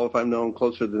phone call if I'm known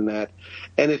closer than that.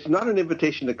 And it's not an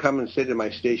invitation to come and sit at my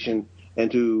station and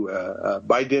to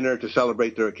buy dinner to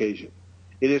celebrate their occasion.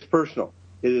 It is personal.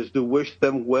 It is to wish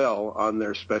them well on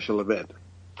their special event.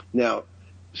 Now,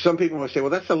 some people will say, well,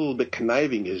 that's a little bit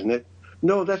conniving, isn't it?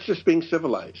 No, that's just being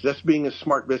civilized. That's being a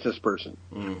smart business person.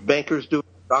 Bankers do it,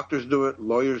 doctors do it,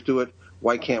 lawyers do it.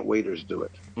 Why can't waiters do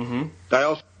it? I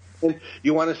also,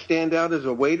 you want to stand out as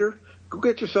a waiter? Go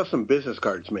get yourself some business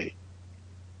cards made.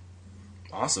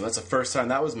 Awesome. That's the first time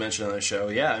that was mentioned on the show.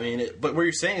 Yeah, I mean, but what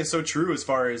you're saying is so true as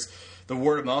far as the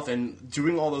word of mouth and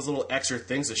doing all those little extra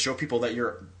things to show people that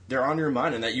they're on your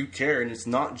mind and that you care, and it's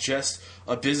not just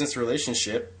a business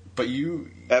relationship, but you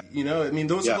know, I mean,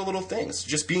 those are the little things.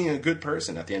 Just being a good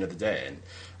person at the end of the day, and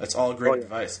that's all great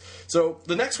advice. So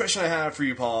the next question I have for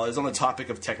you, Paul, is on the topic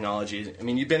of technology. I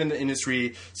mean, you've been in the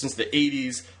industry since the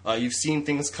 80s. You've seen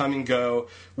things come and go.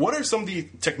 What are some of the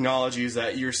technologies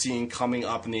that you're seeing coming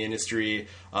up in the industry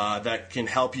that can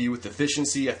help you with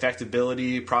efficiency,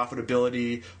 effectability,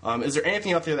 profitability? Is there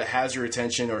anything out there that has your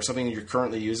attention or something that you're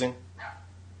currently using?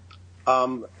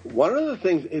 One of the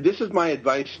things, this is my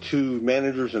advice to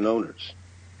managers and owners,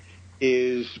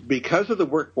 is because of the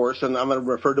workforce, and I'm going to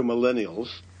refer to millennials,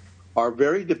 are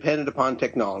very dependent upon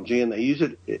technology, and they use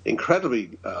it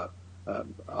incredibly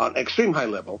on extreme high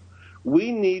level.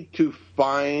 We need to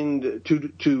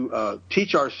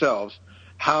teach ourselves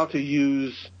how to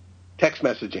use text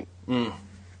messaging.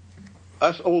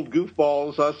 Us old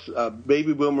goofballs, us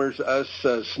baby boomers, us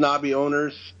snobby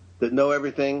owners that know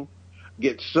everything,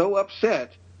 get so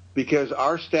upset because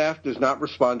our staff does not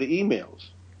respond to emails.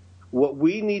 What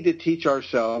we need to teach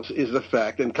ourselves is the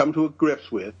fact, and come to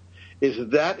grips with, is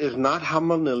that is not how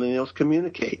millennials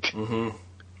communicate.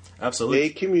 Absolutely. They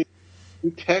communicate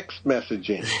through text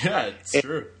messaging. Yeah, it's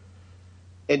true.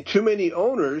 And too many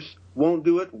owners won't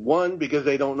do it, one, because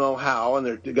they don't know how, and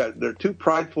they're too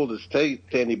prideful to say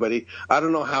to anybody, I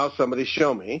don't know how, somebody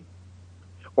show me.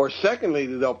 Or secondly,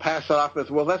 they'll pass it off as,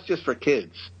 well, that's just for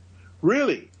kids.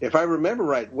 Really, if I remember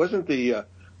right, wasn't the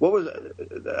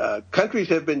countries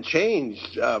have been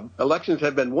changed, elections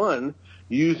have been won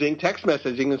using text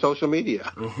messaging and social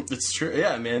media. It's true.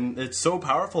 Yeah, man, it's so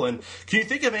powerful. And can you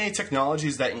think of any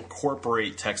technologies that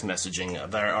incorporate text messaging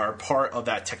that are part of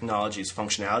that technology's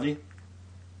functionality?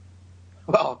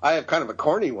 Well, I have kind of a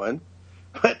corny one,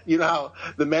 but you know how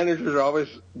the managers are always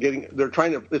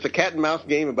it's a cat and mouse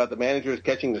game about the managers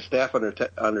catching the staff on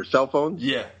their cell phones.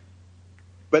 Yeah.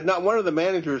 But not one of the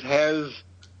managers has,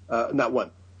 not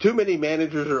one, too many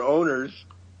managers or owners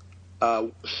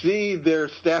see their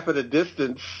staff at a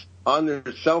distance on their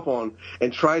cell phone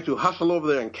and try to hustle over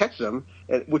there and catch them,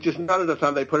 which is not enough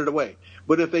time, they put it away.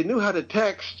 But if they knew how to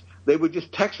text, they would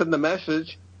just text them the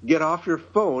message, get off your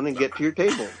phone and get to your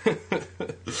table.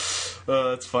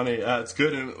 That's funny. It's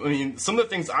good. And, I mean, some of the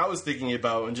things I was thinking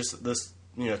about and just this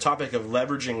topic of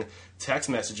leveraging text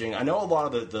messaging. I know a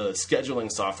lot of the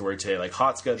scheduling software today, like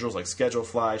Hot Schedules, like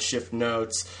Schedulefly, Shift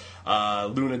Notes,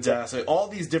 Lunadesk, like all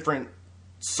these different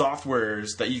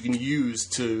softwares that you can use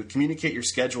to communicate your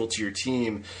schedule to your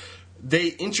team. They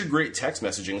integrate text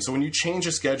messaging. So when you change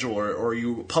a schedule or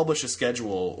you publish a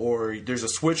schedule or there's a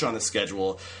switch on the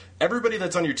schedule, everybody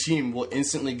that's on your team will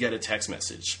instantly get a text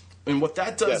message. And what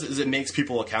that does is it makes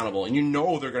people accountable. And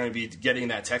they're going to be getting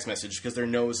that text message because their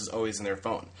nose is always in their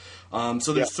phone.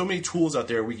 So there's so many tools out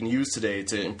there we can use today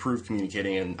to improve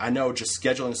communicating. And I know just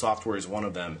scheduling software is one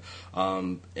of them.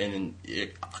 And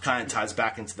it kind of ties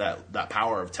back into that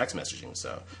power of text messaging.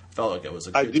 So I felt like it was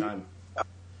a good time.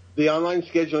 The online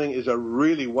scheduling is a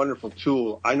really wonderful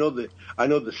tool. I know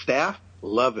the staff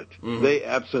love it. They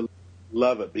absolutely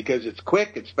love it because it's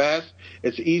quick, it's fast,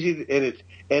 it's easy,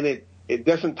 and it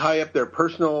doesn't tie up their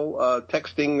personal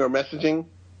texting or messaging.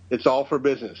 It's all for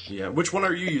business. Yeah. Which one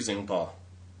are you using, Paul?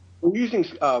 We're using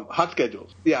Hot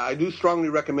Schedules. Yeah, I do strongly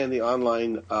recommend the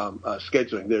online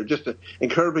scheduling. They're just an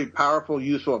incredibly powerful,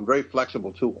 useful, and very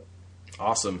flexible tool.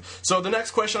 Awesome. So the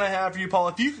next question I have for you, Paul,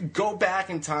 if you could go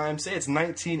back in time, say it's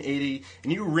 1980,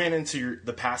 and you ran into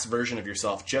the past version of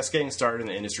yourself, just getting started in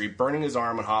the industry, burning his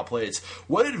arm on hot plates,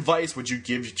 what advice would you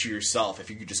give to yourself if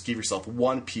you could just give yourself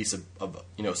one piece of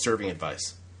serving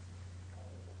advice?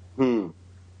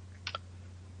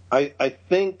 I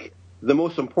think the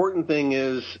most important thing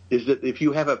is that if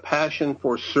you have a passion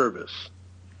for service,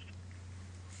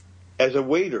 as a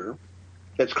waiter,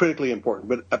 that's critically important.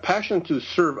 But a passion to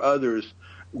serve others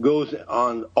goes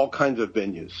on all kinds of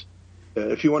venues.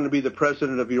 If you want to be the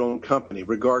president of your own company,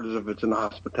 regardless if it's in the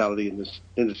hospitality in this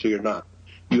industry or not,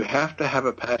 you have to have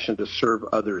a passion to serve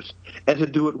others and to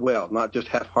do it well, not just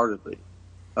half-heartedly.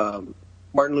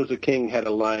 Martin Luther King had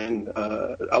a line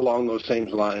along those same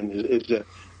lines.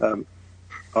 The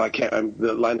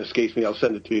line escapes me. I'll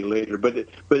send it to you later. But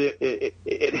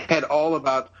it had all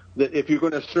about that if you're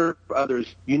going to serve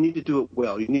others, you need to do it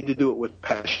well. You need to do it with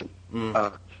passion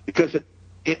because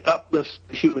it uplifts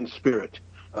the human spirit.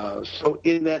 So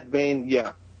in that vein,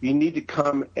 yeah, you need to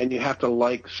come and you have to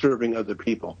like serving other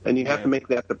people, and you have to make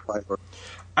that the priority.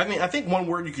 I mean, I think one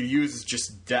word you could use is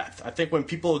just depth. I think when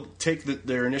people take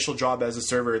their initial job as a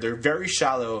server, they're very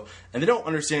shallow, and they don't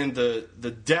understand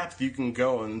the depth you can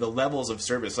go and the levels of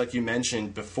service. Like you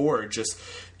mentioned before, just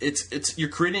it's you're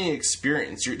creating an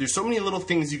experience. There's so many little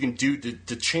things you can do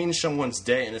to change someone's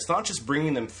day, and it's not just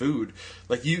bringing them food.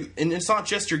 And it's not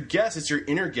just your guests; it's your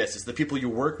inner guests, it's the people you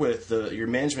work with, your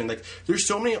management. Like, there's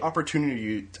so many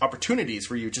opportunities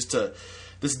for you just to.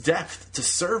 This depth to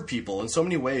serve people in so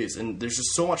many ways, and there's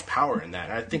just so much power in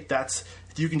that. And I think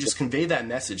you can just convey that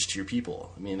message to your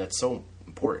people. I mean, that's so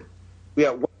important. Yeah,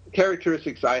 one of the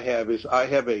characteristics I have is I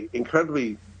have an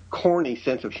incredibly corny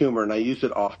sense of humor, and I use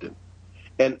it often.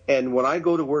 And when I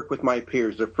go to work with my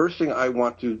peers, the first thing I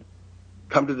want to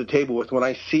come to the table with when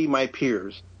I see my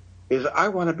peers is I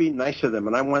want to be nice to them,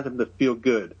 and I want them to feel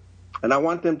good. And I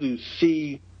want them to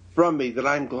see from me that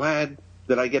I'm glad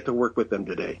that I get to work with them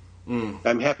today.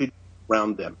 I'm happy to be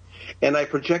around them. And I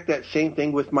project that same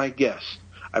thing with my guests.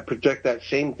 I project that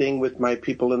same thing with my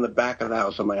people in the back of the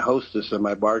house and my hostess and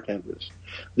my bartenders.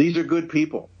 These are good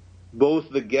people, both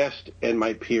the guest and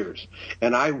my peers.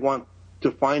 And I want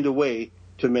to find a way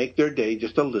to make their day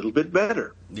just a little bit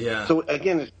better. Yeah. So,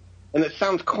 again, and it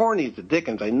sounds corny as the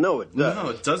dickens. I know it does. No,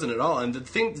 it doesn't at all. And to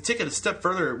take it a step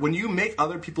further, when you make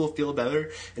other people feel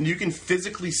better and you can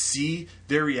physically see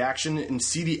their reaction and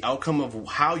see the outcome of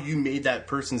how you made that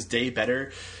person's day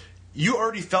better, you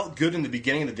already felt good in the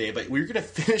beginning of the day, but you're going to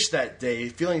finish that day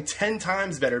feeling 10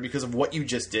 times better because of what you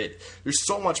just did. There's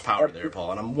so much power there,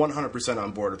 Paul, and I'm 100%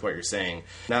 on board with what you're saying.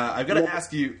 Now, I've got to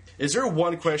ask you, is there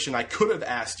one question I could have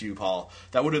asked you, Paul,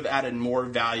 that would have added more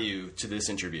value to this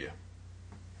interview?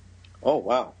 Oh,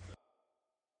 wow.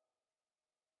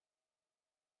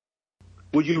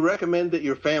 Would you recommend that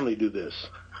your family do this?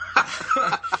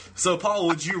 So, Paul,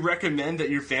 would you recommend that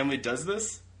your family does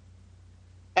this?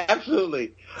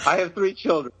 Absolutely. I have 3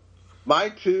 children. My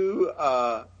 2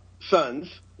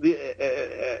 sons,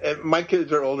 my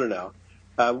kids are older now,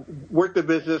 work the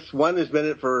business. One has been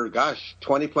in it for,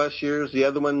 20-plus years. The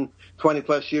other one,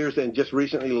 20-plus years, and just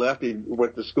recently left. He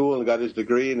went to school and got his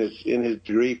degree and is in his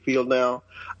degree field now.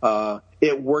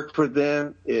 It worked for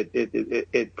them.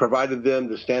 It provided them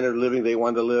the standard of living they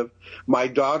wanted to live. My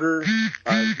daughter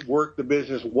worked the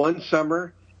business one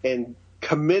summer and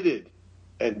committed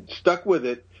and stuck with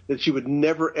it that she would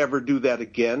never, ever do that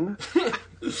again.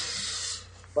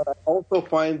 But I also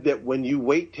find that when you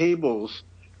wait tables,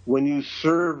 when you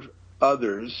serve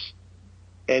others,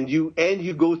 and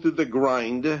you go through the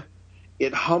grind,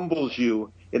 it humbles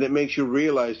you, and it makes you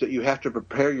realize that you have to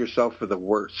prepare yourself for the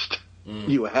worst.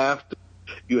 You have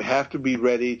to be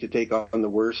ready to take on the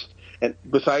worst. And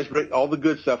besides all the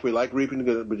good stuff, we like reaping the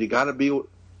good, but you got to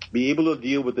be able to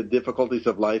deal with the difficulties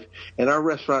of life. And our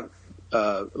restaurant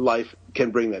life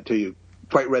can bring that to you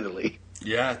quite readily.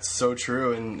 Yeah, it's so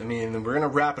true. And, I mean, we're going to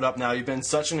wrap it up now. You've been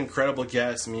such an incredible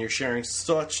guest. I mean, you're sharing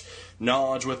such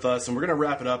knowledge with us. And we're going to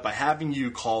wrap it up by having you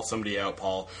call somebody out,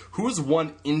 Paul. Who is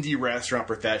one indie restaurant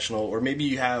professional, or maybe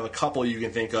you have a couple you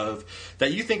can think of,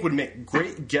 that you think would make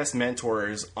great guest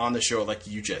mentors on the show like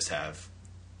you just have?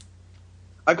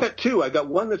 I've got 2. I got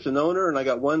one that's an owner, and I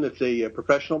got one that's a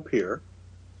professional peer.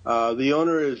 The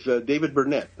owner is David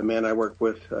Burnett, the man I work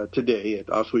with today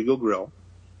at Oswego Grill.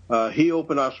 He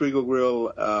opened Oswego Grill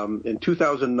in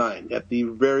 2009 at the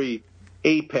very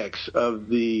apex of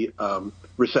the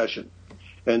recession.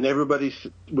 And everybody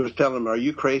was telling him, are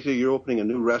you crazy? You're opening a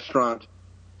new restaurant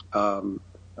at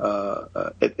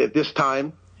this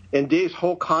time? And Dave's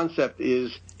whole concept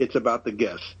is it's about the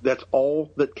guests. That's all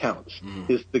that counts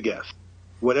is the guests.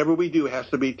 Whatever we do has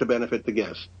to be to benefit the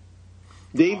guests.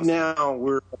 Dave, awesome. Now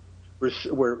we're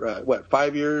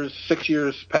 5 years, 6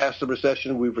 years past the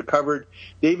recession. We've recovered.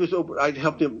 Dave is open. I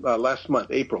helped him last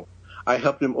month, April. I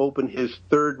helped him open his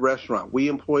 3rd restaurant. We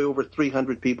employ over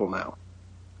 300 people now.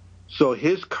 So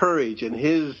his courage and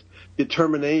his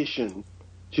determination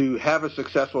to have a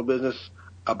successful business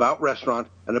about restaurant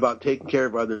and about taking care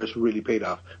of others really paid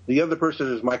off. The other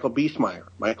person is Michael Biesmeyer.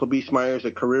 Michael Biesmeyer is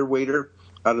a career waiter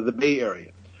out of the Bay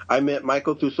Area. I met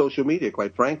Michael through social media,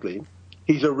 quite frankly.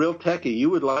 He's a real techie.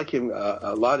 You would like him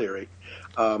a lot, Eric.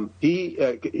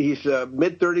 He's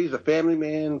mid-30s, a family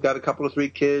man, got a couple of 3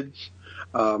 kids.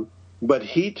 But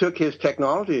he took his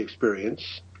technology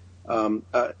experience. Are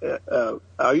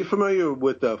you familiar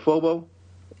with FOBO?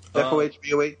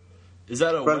 FOHBO8? Is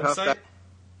that a website?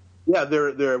 Yeah,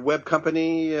 they're a web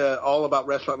company all about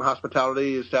restaurant and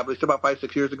hospitality, established about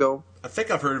 5-6 years ago. I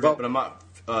think I've heard of it, but I'm not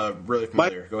really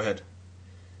familiar. Go ahead.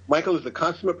 Michael is a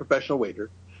consummate professional waiter,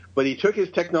 but he took his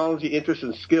technology interests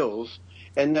and skills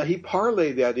And he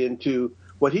parlayed that into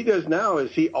what he does now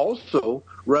is he also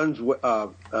runs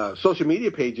social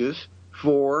media pages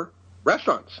for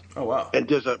restaurants. Oh, wow. And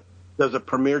does a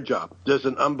premier job, does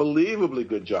an unbelievably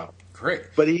good job. Great.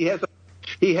 But he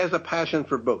has a passion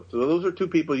for both. So those are two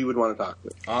people you would want to talk to.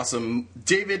 Awesome.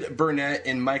 David Burnett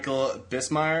and Michael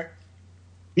Biesmeyer.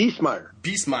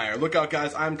 Biesmeyer. Look out,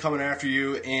 guys. I'm coming after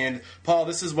you. And, Paul,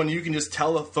 this is when you can just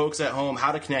tell the folks at home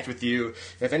how to connect with you.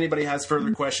 If anybody has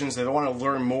further questions, they want to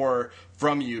learn more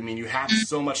from you. I mean, you have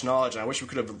so much knowledge, and I wish we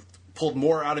could have pulled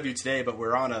more out of you today, but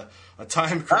we're on a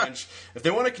time crunch. If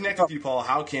they want to connect with you, Paul,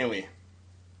 how can we?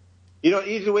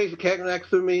 Easy ways to connect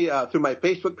through me, through my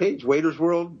Facebook page, Waiters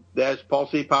World. That's Paul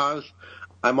C. Paz.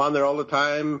 I'm on there all the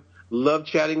time. Love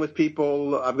chatting with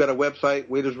people. I've got a website,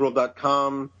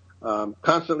 waitersworld.com.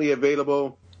 Constantly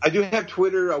available. I do have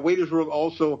Twitter, Waiters World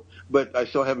also, but I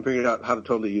still haven't figured out how to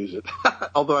totally use it.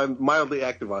 Although I'm mildly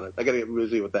active on it. I got to get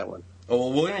busy with that one. Oh,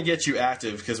 well, we're going to get you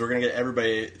active because we're going to get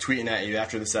everybody tweeting at you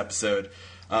after this episode.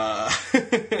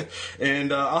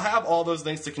 And I'll have all those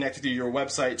links to connect with you, your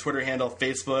website, Twitter handle,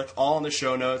 Facebook, all in the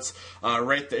show notes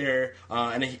right there.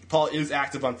 And Paul is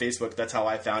active on Facebook. That's how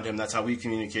I found him. That's how we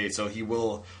communicate. So he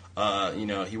will...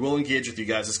 he will engage with you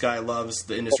guys. This guy loves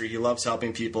the industry. He loves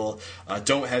helping people.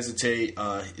 Don't hesitate.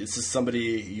 This is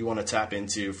somebody you want to tap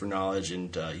into for knowledge,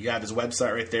 and you have his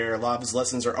website right there. A lot of his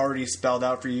lessons are already spelled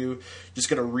out for you. Just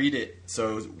got to read it.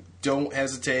 So don't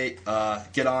hesitate.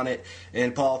 Get on it.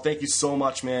 And Paul, thank you so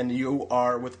much, man. You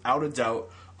are without a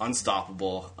doubt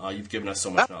unstoppable. You've given us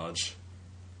so much knowledge.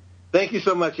 Thank you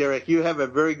so much, Eric. You have a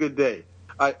very good day.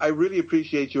 I really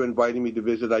appreciate you inviting me to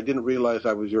visit. I didn't realize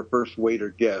I was your first waiter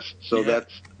guest, so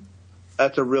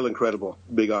that's a real incredible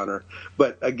big honor.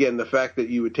 But again, the fact that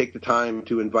you would take the time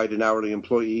to invite an hourly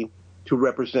employee to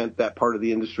represent that part of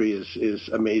the industry is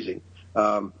amazing.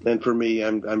 And for me,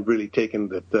 I'm really taken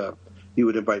that you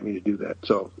would invite me to do that.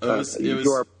 So you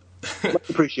are much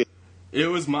appreciated. It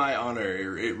was my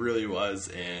honor. It really was,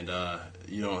 and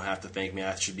you don't have to thank me.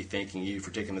 I should be thanking you for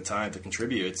taking the time to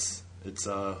contribute. It's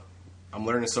I'm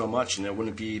learning so much, and it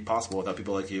wouldn't be possible without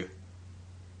people like you.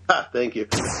 Thank you.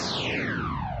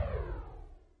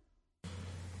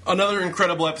 Another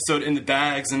incredible episode in the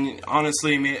bags, and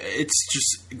honestly, I mean, it's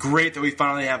just great that we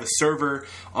finally have a server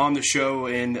on the show,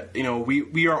 and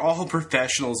we are all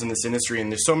professionals in this industry,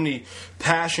 and there's so many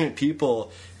passionate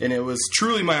people, and it was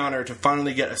truly my honor to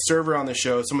finally get a server on the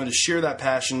show, someone to share that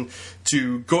passion,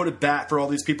 to go to bat for all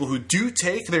these people who do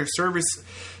take their service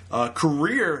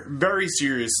career very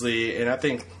seriously, and I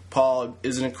think Paul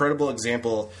is an incredible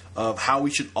example of how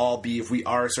we should all be if we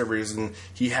are servers, and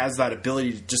he has that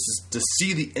ability to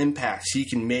see the impact he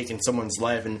can make in someone's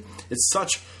life, and it's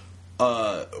such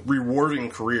a rewarding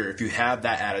career if you have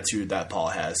that attitude that Paul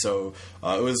has. So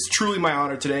it was truly my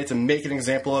honor today to make an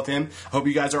example of him. I hope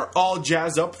you guys are all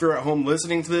jazzed up if you're at home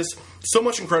listening to this. So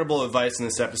much incredible advice in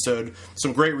this episode.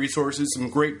 Some great resources, some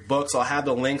great books. I'll have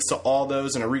the links to all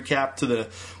those and a recap to the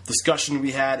discussion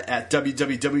we had at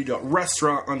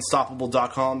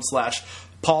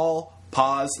www.restaurantunstoppable.com/Paul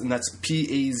Paz, and that's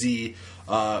P-A-Z,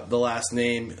 the last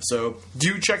name. So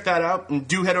do check that out, and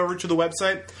do head over to the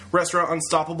website,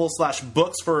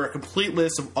 restaurantunstoppable/books, for a complete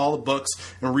list of all the books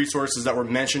and resources that were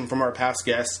mentioned from our past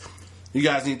guests. You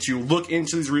guys need to look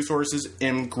into these resources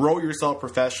and grow yourself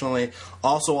professionally.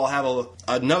 Also, I'll have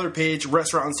another page,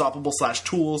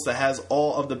 restaurantunstoppable/tools, that has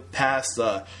all of the past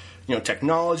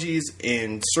technologies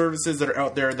and services that are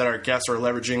out there that our guests are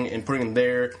leveraging and putting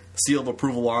their seal of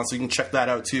approval on, so you can check that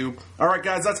out too. Alright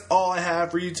guys, that's all I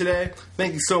have for you today.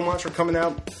 Thank you so much for coming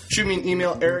out. Shoot me an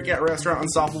email,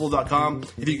 eric@restaurantunstoppable.com,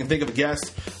 if you can think of a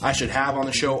guest I should have on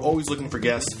the show. Always looking for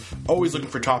guests, always looking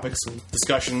for topics,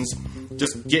 discussions.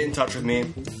 Just get in touch with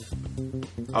me.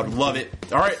 I would love it.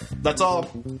 Alright, that's all.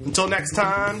 Until next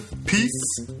time, peace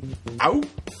out.